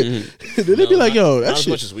they be like, yo, not that as shit?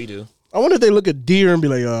 much as we do. I wonder if they look at deer and be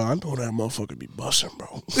like, I know that motherfucker be busting,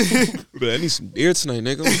 bro. But I need some deer tonight,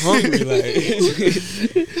 nigga. I'm hungry.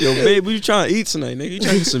 Like, yo, babe, what you trying to eat tonight, nigga? You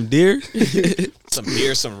trying to eat some deer? Some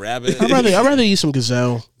deer, some rabbit. I'd rather eat some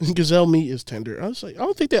gazelle. Gazelle meat is tender. I was like, I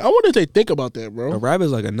wonder if they think about that, A bro.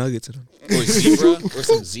 rabbit's like a nugget to them. Or zebra, or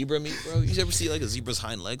some zebra meat, bro. You ever see like a zebra's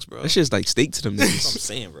hind legs, bro? That That's shit's like steak to them what I'm niggas.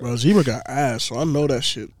 saying, bro. Bro, zebra got ass, so I know that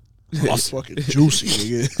shit. It's fucking juicy,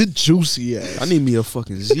 nigga. Juicy ass. I need me a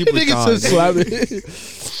fucking zebra Nigga thigh. said nigga.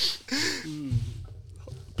 slap it.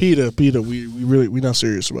 Peter, we not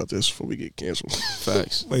serious about this before we get canceled.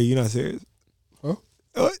 Facts. Wait, you're not serious? Huh?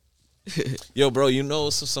 What? Yo, bro, you know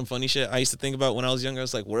some funny shit I used to think about when I was younger? I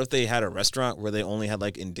was like, what if they had a restaurant where they only had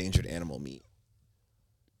like endangered animal meat?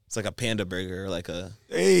 It's like a panda burger, like a.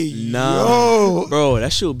 Hey, Nah, yo. bro,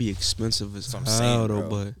 that shit would be expensive as That's what I'm hell, saying, though.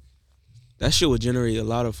 bro. But that shit would generate a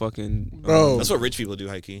lot of fucking. Bro. That's what rich people do,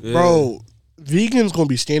 high key. Yeah. Bro, vegans gonna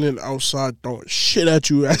be standing outside throwing shit at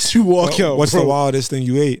you as you walk out. What's bro. the wildest thing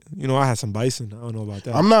you ate? You know, I had some bison. I don't know about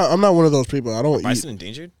that. I'm not one of those people. I don't Bison eat.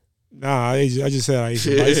 endangered? Nah, I just said I ate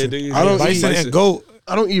some Yeah, bison. nigga, I don't bison eat and goat.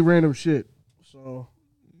 I don't eat random shit. So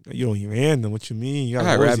You don't eat random. What you mean? You I got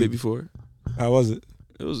had rosy. rabbit before. How was it?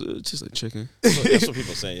 It was just like chicken. That's what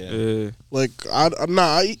people say, yeah. Yeah, like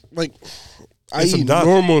I eat like I Get some eat duck.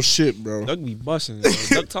 normal shit, bro. duck be busting. Duck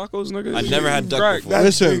tacos, nigga. I never had duck Crack. before.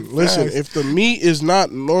 Listen. Facts. If the meat is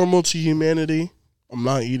not normal to humanity, I'm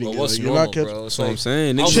not eating But it. what's Like, normal, not catch- bro? It's That's what I'm like,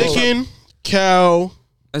 saying. I'll Niggas, go- Chicken, cow.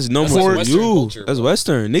 that's normal That's for Western you. culture, That's bro.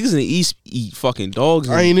 Western. Niggas in the East eat fucking dogs.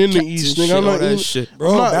 I and ain't in the cats and East, shit, nigga. I'm all not that eating- shit.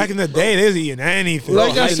 Bro, not- back in the day, they was eating anything.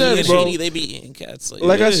 Like I Haiti said, and bro. Haiti, they be eating cats. Like,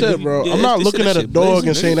 Like I Yeah, said, nigga, bro, yeah, I'm not they say looking that at a shit dog blazing,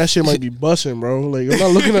 and saying nigga. that shit might be busting, bro. Like I'm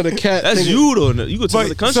not looking at a cat. That's thinking, you though. You go to another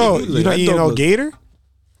But country. so you you like, don't that eat dog no look- gator?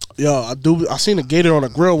 Yo, I do. I seen a gator on a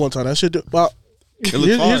grill one time. That shit. But It look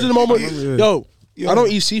here's fire. the moment. Yeah. Yo, Yeah. I don't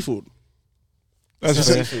eat seafood. That's It's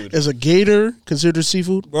fair. seafood. Is a gator considered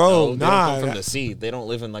seafood? Bro, No, they don't nah, come from the sea. They don't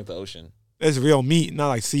live in like the ocean. that's real meat, not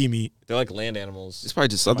like sea meat. They're like land animals. It's probably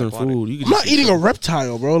just southern Aquatic. food. You can I'm just not eating a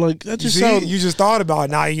reptile, bro. Like that You just see, sounds. you just thought about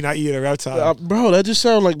now you not eating a reptile. Bro, that just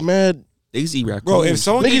sounds like mad. Niggas eat raccoons. Bro, if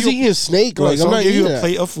someone Niggas give you, eating snake. bro, Like if I'm someone not give you eating a that.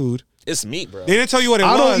 plate of food, It's meat, bro. they didn't tell you what it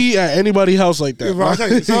I was. don't eat at anybody's house like that. Bro, I tell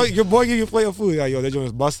you, so your boy give you a plate of food. Like, yo, that joint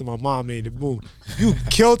was busting. My mom made it. Boom. You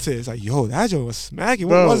killed it. It's like, yo, that joint was smacking.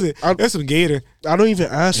 What Bro, was it? There's some gator. I don't even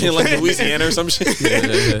ask. In for like Louisiana or some shit.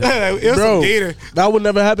 It was Bro, some gator. that would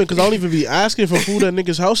never happen because I don't even be asking for food at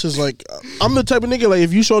niggas' houses. Like, I'm the type of nigga, like,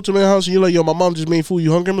 if you show up to my house and you're like, yo, my mom just made food,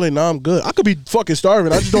 you hungry? I'm like, nah, I'm good. I could be fucking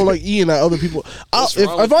starving. I just don't like eating at other people. What's If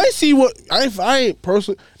wrong with I see if I ain't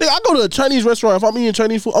personally, nigga, I go to a Chinese restaurant. If I'm eating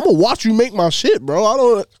Chinese food, I'm gonna watch you make my shit, bro.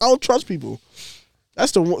 I don't trust people.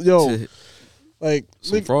 That's the one, yo, like,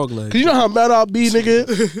 Some nigga, frog legs. cause you know how mad I'll be,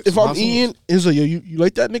 nigga, if I'm Awesome. eating. It's like, yo, you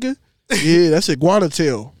like that, nigga? Yeah, that's iguana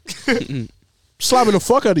tail. Slapping the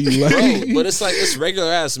fuck out of you, like. Bro, but it's like it's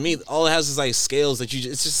regular ass meat. All it has is like scales that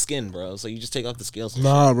it's just skin, bro. So you just take off the scales. and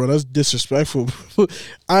Nah, bro, that's disrespectful.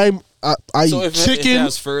 I So eat if it chicken,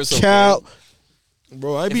 has fur, it's okay. cow.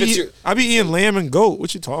 Bro, If it's your- I be eating lamb and goat.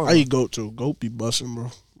 What you talking I about? eat goat too. Goat be busting,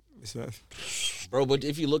 bro. Bro, but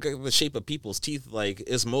if you look at the shape of people's teeth, like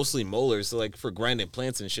it's mostly molars. So like for grinding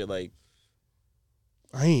plants and shit, like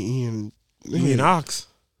I ain't eating. You eating ox?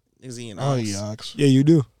 niggas eating I don't ox. eat ox. Yeah, you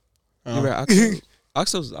do. You ever oxtail?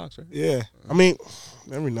 Oxtail's ox, right? Yeah, I mean,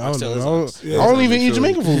 every now and Oxtail then. is I don't, ox. Yeah, I don't it's even like eat sure.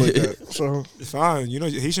 Jamaican food like that. So it's fine. You know,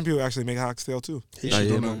 Haitian people actually make oxtail too. he Nah, should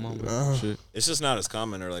yeah, do no, that. mama. Shit. It's just not as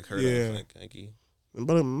common or like heard Yeah. of. Like,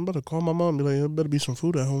 I'm about to call my mom. Be like, there better be some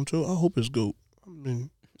food at home too. I hope it's goat. I mean,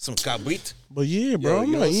 Some cabrito. but yeah, bro, Yo, I'm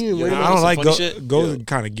you not know- eating. yo, right you now. I don't some like funny go. shit? Goat Yeah.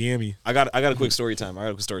 kind of gammy. I got a quick story time.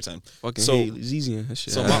 Fucking So- hate Louisiana. That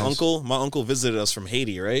shit So ass. my uncle visited us from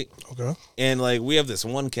Haiti, right? Okay. And like we have this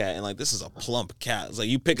one cat, and like this is a plump cat. It's like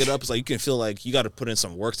you pick it up, it's like you can feel like you got to put in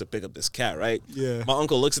some work to pick up this cat, right? Yeah. My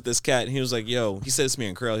uncle looks at this cat, and he was like, "Yo," he said to me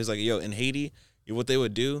in Creole, he's like, "Yo, in Haiti, what they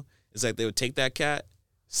would do is like they would take that cat,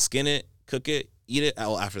 skin it, cook it, eat it.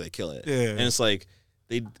 Well, after they kill it, Yeah. And it's like."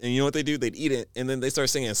 And you know what they do? They'd eat it, and then they start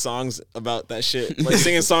singing songs about that shit. Like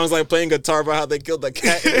singing songs like playing guitar about how they killed the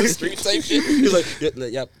cat in the street type shit. He was like,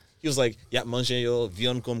 yep. He was like, "Yep, manger yo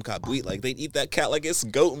viande comme cabrit." Like they'd eat that cat like it's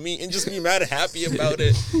goat meat and just be mad happy about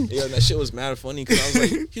it. Yeah, and that shit was mad funny because I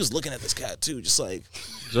was like, he was looking at this cat too, just like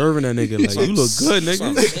Observing that nigga like, you look good, that's what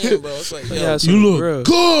I'm nigga. saying, bro. It's like, yo, Yeah, You look real.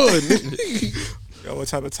 good. Yo, what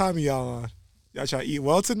type of time are y'all on? Y'all try to eat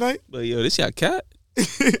well tonight? But yo, this y'all cat?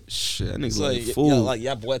 Shit, that it's nigga like, like yeah, fool. like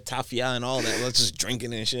yeah, boy, tafia and all that. Let's just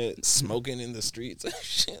drinking and shit, smoking in the streets.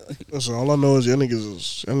 Shit. Listen, all I know is y'all niggas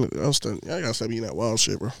is y'all gotta stop eating that wild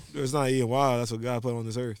shit, bro. It's not eating wild. That's what God put on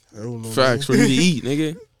this earth. I don't know. Facts for you to eat,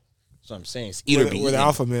 nigga. That's what I'm saying. It's eat or be We're the eaten.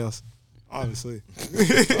 alpha males, obviously.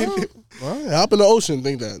 All right, hop in the ocean.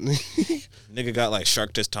 Think that. Nigga got like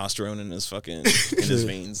shark testosterone in his fucking in his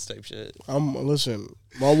veins type shit. Listen.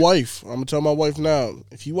 My wife. I'm gonna tell my wife now.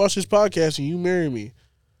 If you watch this podcast and you marry me,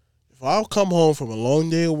 if I'll come home from a long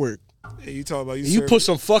day of work Hey, you talk about you. and you put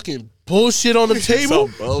some fucking bullshit on the table.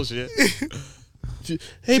 Some bullshit.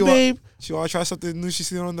 Hey, She babe, She want to try something new she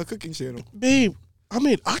seen on the cooking channel. babe, I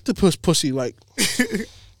made octopus pussy. Like,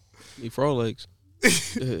 Eat frog legs.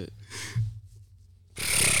 Yeah.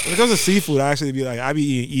 When it comes to seafood, I actually be like, I be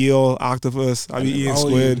eating eel, octopus, I be I eating don't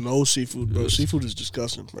squid. eat no seafood, bro. Seafood is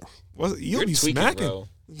disgusting, bro. What's, you'll You're be tweaking, smacking. bro.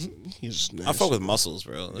 He's I fuck with mussels,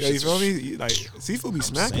 bro. That Yeah, you shit's feel me? Like seafood be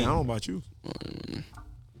smacking. saying. I don't know about you.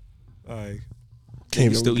 Like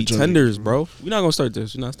Niggas still eat tenders, bro. We not gonna start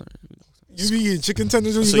this. We're not starting. you be eating chicken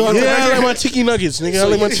tenders when you So go out you- to Yeah, I Mexico? like my chicken nuggets, nigga. I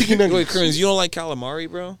like my chicken Wait, nuggets. Kearns, you don't like calamari,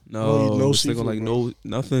 bro? don't eat No, no this nigga seafood, like bro.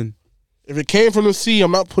 nothing. If it came from the sea,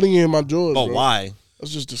 I'm not putting it in my drawers. But bro. why?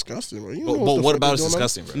 That's just disgusting, bro. You But, know but the what fuck about is it's going on?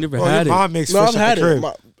 disgusting, You bro? never Oh, had your it. mom makes No, fish I've at had the crib.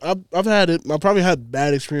 it. I've had it. I probably had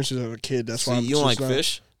bad experiences as a kid. That's So why you don't like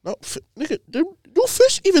fish? No, nigga. Do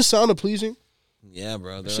fish even sound pleasing? Yeah,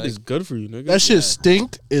 bro. That They're shit like, is good for you, nigga. That shit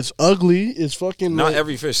stink. It's ugly. It's fucking. not like,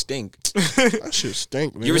 every fish stink. that shit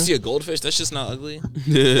stink, man. You ever see a goldfish? That's just not ugly.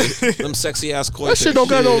 Yeah. Them sexy ass koi that fish. shit don't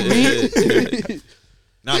got no meat.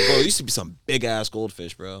 Nah, bro. It used to be some big ass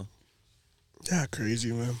goldfish, bro. Yeah,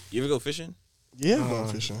 crazy, man. You ever go fishing? Yeah, I'm going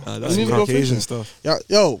fishing. That's I need to go Caucasian fishing. stuff.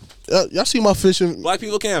 Y'all see my fishing? Black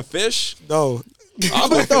people can't fish. No, I've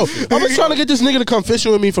been trying to get this nigga to come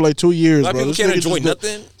fishing with me for like 2 years, Black bro. people This can't nigga enjoy just-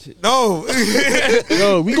 nothing. no.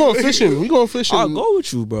 Yo, we going fishing. I'll go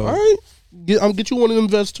with you, bro. All right. I'm get you one of them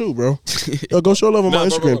vests too, bro. Yo, go show love on my Nah,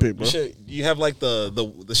 Instagram pic, bro. Shit, you have like the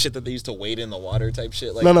shit that they used to wade in the water type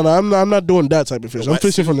shit. Like, No, I'm not doing that type of fish. I'm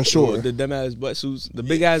fishing from the shore. The dumb ass wetsuits, the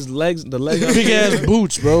big ass legs, the legs. Big ass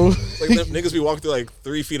boots, bro. like them niggas be walking through like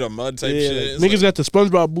 3 feet of mud type Yeah, shit. like, It's Niggas got the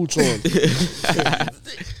SpongeBob boots on.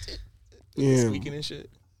 Yeah. squeaking and shit.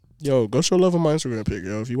 Yo, go show love on my Instagram pic,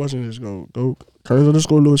 yo. If you watching this, go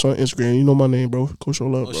Curtis_Lewis on Instagram. You know my name, bro. Go show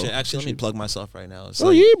love, Oh bro. shit! Actually, let me plug myself right now. It's Oh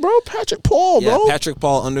like, yeah, bro. Patrick Paul, yeah, bro. Patrick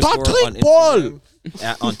Paul _ Patrick on Paul.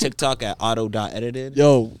 Instagram, on TikTok at auto.edited.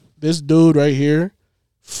 Yo, this dude right here,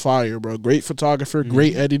 fire, bro. Great photographer,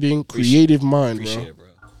 great editing, creative mind, bro. Appreciate it, bro.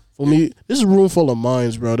 For me, this is a room full of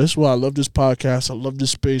minds, bro. That's why I love this podcast. I love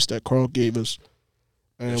this space that Carl gave us.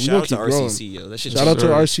 And we Shout gonna out to keep growing. RCC, yo. That shit. Shout out to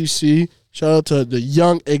RCC. Shout out to the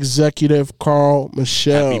young executive Carl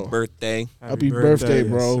Michelle. Happy birthday. Happy birthday, yes,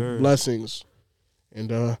 bro. sir. Blessings. And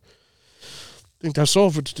I think that's all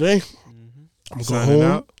for today. I'm gonna go Signing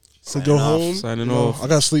home. out. I'm gonna go Signing off. home. Signing You know, off. I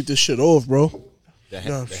gotta sleep this shit off, bro. The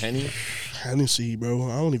Yeah. Henny. Hennessy, bro.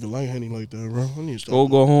 I don't even like Henny like that, bro. I need to stop.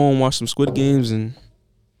 Go home, watch some Squid Games, and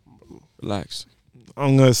relax.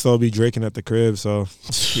 I'm gonna still be drinking at the crib, so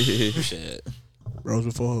Shit. Bros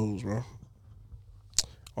before hoes, bro.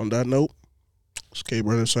 On that note, it's K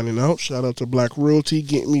Brother signing out. Shout out to Black Royalty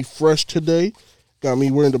getting me fresh today. Got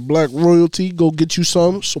me wearing the Black Royalty. Go get you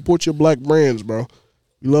some. Support your black brands, bro.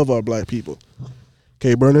 We love our black people.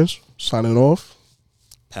 K Burners signing off.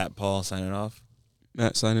 Pat Paul signing off.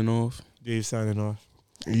 Matt signing off. Dave signing off.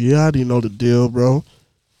 Yeah, I already know the deal, bro.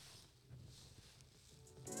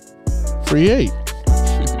 Create.